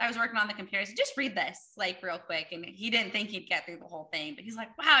like, I was working on the computer. I said, just read this, like, real quick. And he didn't think he'd get through the whole thing, but he's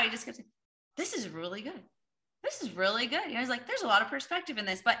like, wow. He just kept saying, this is really good. this is really good. I was like, there's a lot of perspective in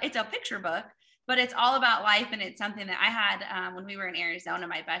this, but it's a picture book, but it's all about life. And it's something that I had when we were in Arizona.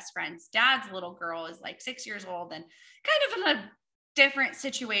 My best friend's dad's little girl is like 6 years old and kind of in a different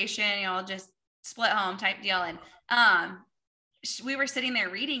situation, just split home type deal. And we were sitting there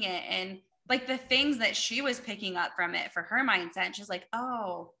reading it, and like the things that she was picking up from it for her mindset, she's like,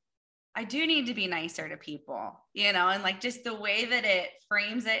 oh, I do need to be nicer to people, and like just the way that it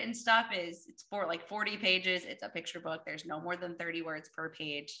frames it and stuff it's for like 40 pages. It's a picture book. There's no more than 30 words per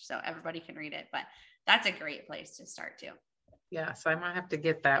page, so everybody can read it, but that's a great place to start too. Yes, I might have to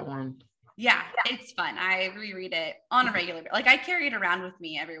get that one. Yeah, it's fun. I reread it on a regular, like I carry it around with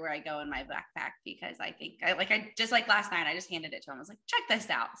me everywhere I go in my backpack, because I think I just like last night, I just handed it to him. I was like, check this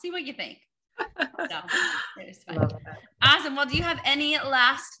out, see what you think. So it was fun. Awesome. Well, do you have any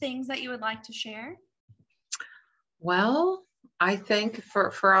last things that you would like to share? Well, I think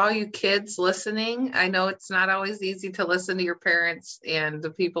for all you kids listening, I know it's not always easy to listen to your parents and the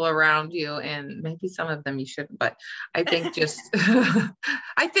people around you, and maybe some of them you shouldn't, but I think just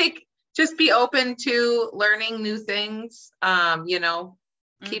just be open to learning new things.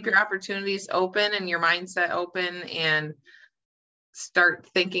 Keep your opportunities open and your mindset open, and start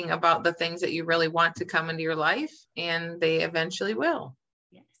thinking about the things that you really want to come into your life, and they eventually will.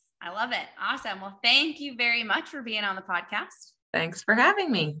 Yes, I love it. Awesome. Well, thank you very much for being on the podcast. Thanks for having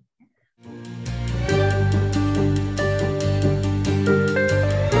me.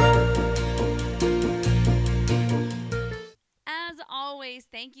 As always,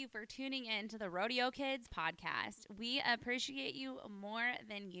 thank you for tuning in to the Rodeo Kids podcast. We appreciate you more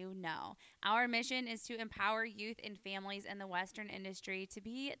than you know. Our mission is to empower youth and families in the Western industry to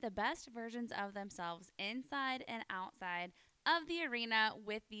be the best versions of themselves inside and outside of the arena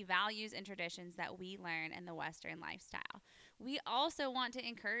with the values and traditions that we learn in the Western lifestyle. We also want to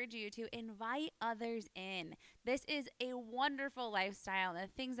encourage you to invite others in. This is a wonderful lifestyle, and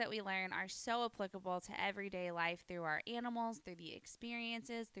the things that we learn are so applicable to everyday life through our animals, through the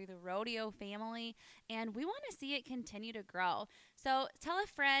experiences, through the rodeo family, and we want to see it continue to grow. So tell a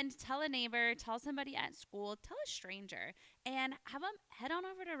friend, tell a neighbor, tell somebody at school, tell a stranger, and have them head on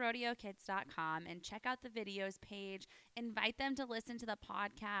over to rodeokids.com and check out the videos page. Invite them to listen to the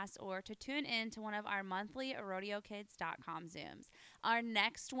podcast or to tune in to one of our monthly rodeokids.com Zooms. Our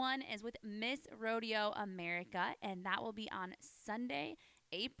next one is with Miss Rodeo America, and that will be on Sunday,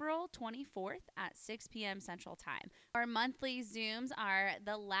 April 24th at 6 p.m. Central Time. Our monthly Zooms are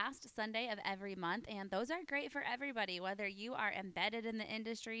the last Sunday of every month, and those are great for everybody, whether you are embedded in the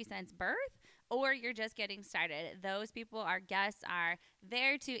industry since birth or you're just getting started. Those people, our guests, are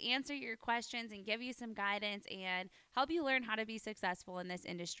there to answer your questions and give you some guidance and help you learn how to be successful in this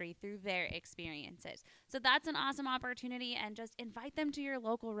industry through their experiences. So that's an awesome opportunity, and just invite them to your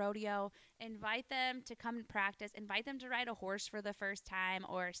local rodeo. Invite them to come and practice. Invite them to ride a horse for the first time,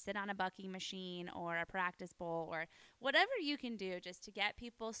 or sit on a bucking machine or a practice bull, or whatever you can do just to get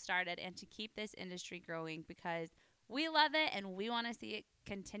people started and to keep this industry growing, because we love it and we want to see it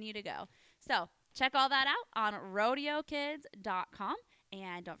continue to go. So check all that out on rodeokids.com.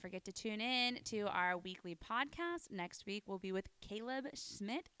 And don't forget to tune in to our weekly podcast. Next week, we'll be with Caleb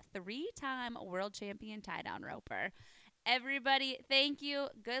Schmidt, 3-time world champion tie-down roper. Everybody, thank you.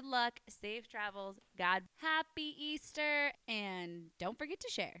 Good luck. Safe travels. God, happy Easter. And don't forget to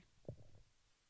share.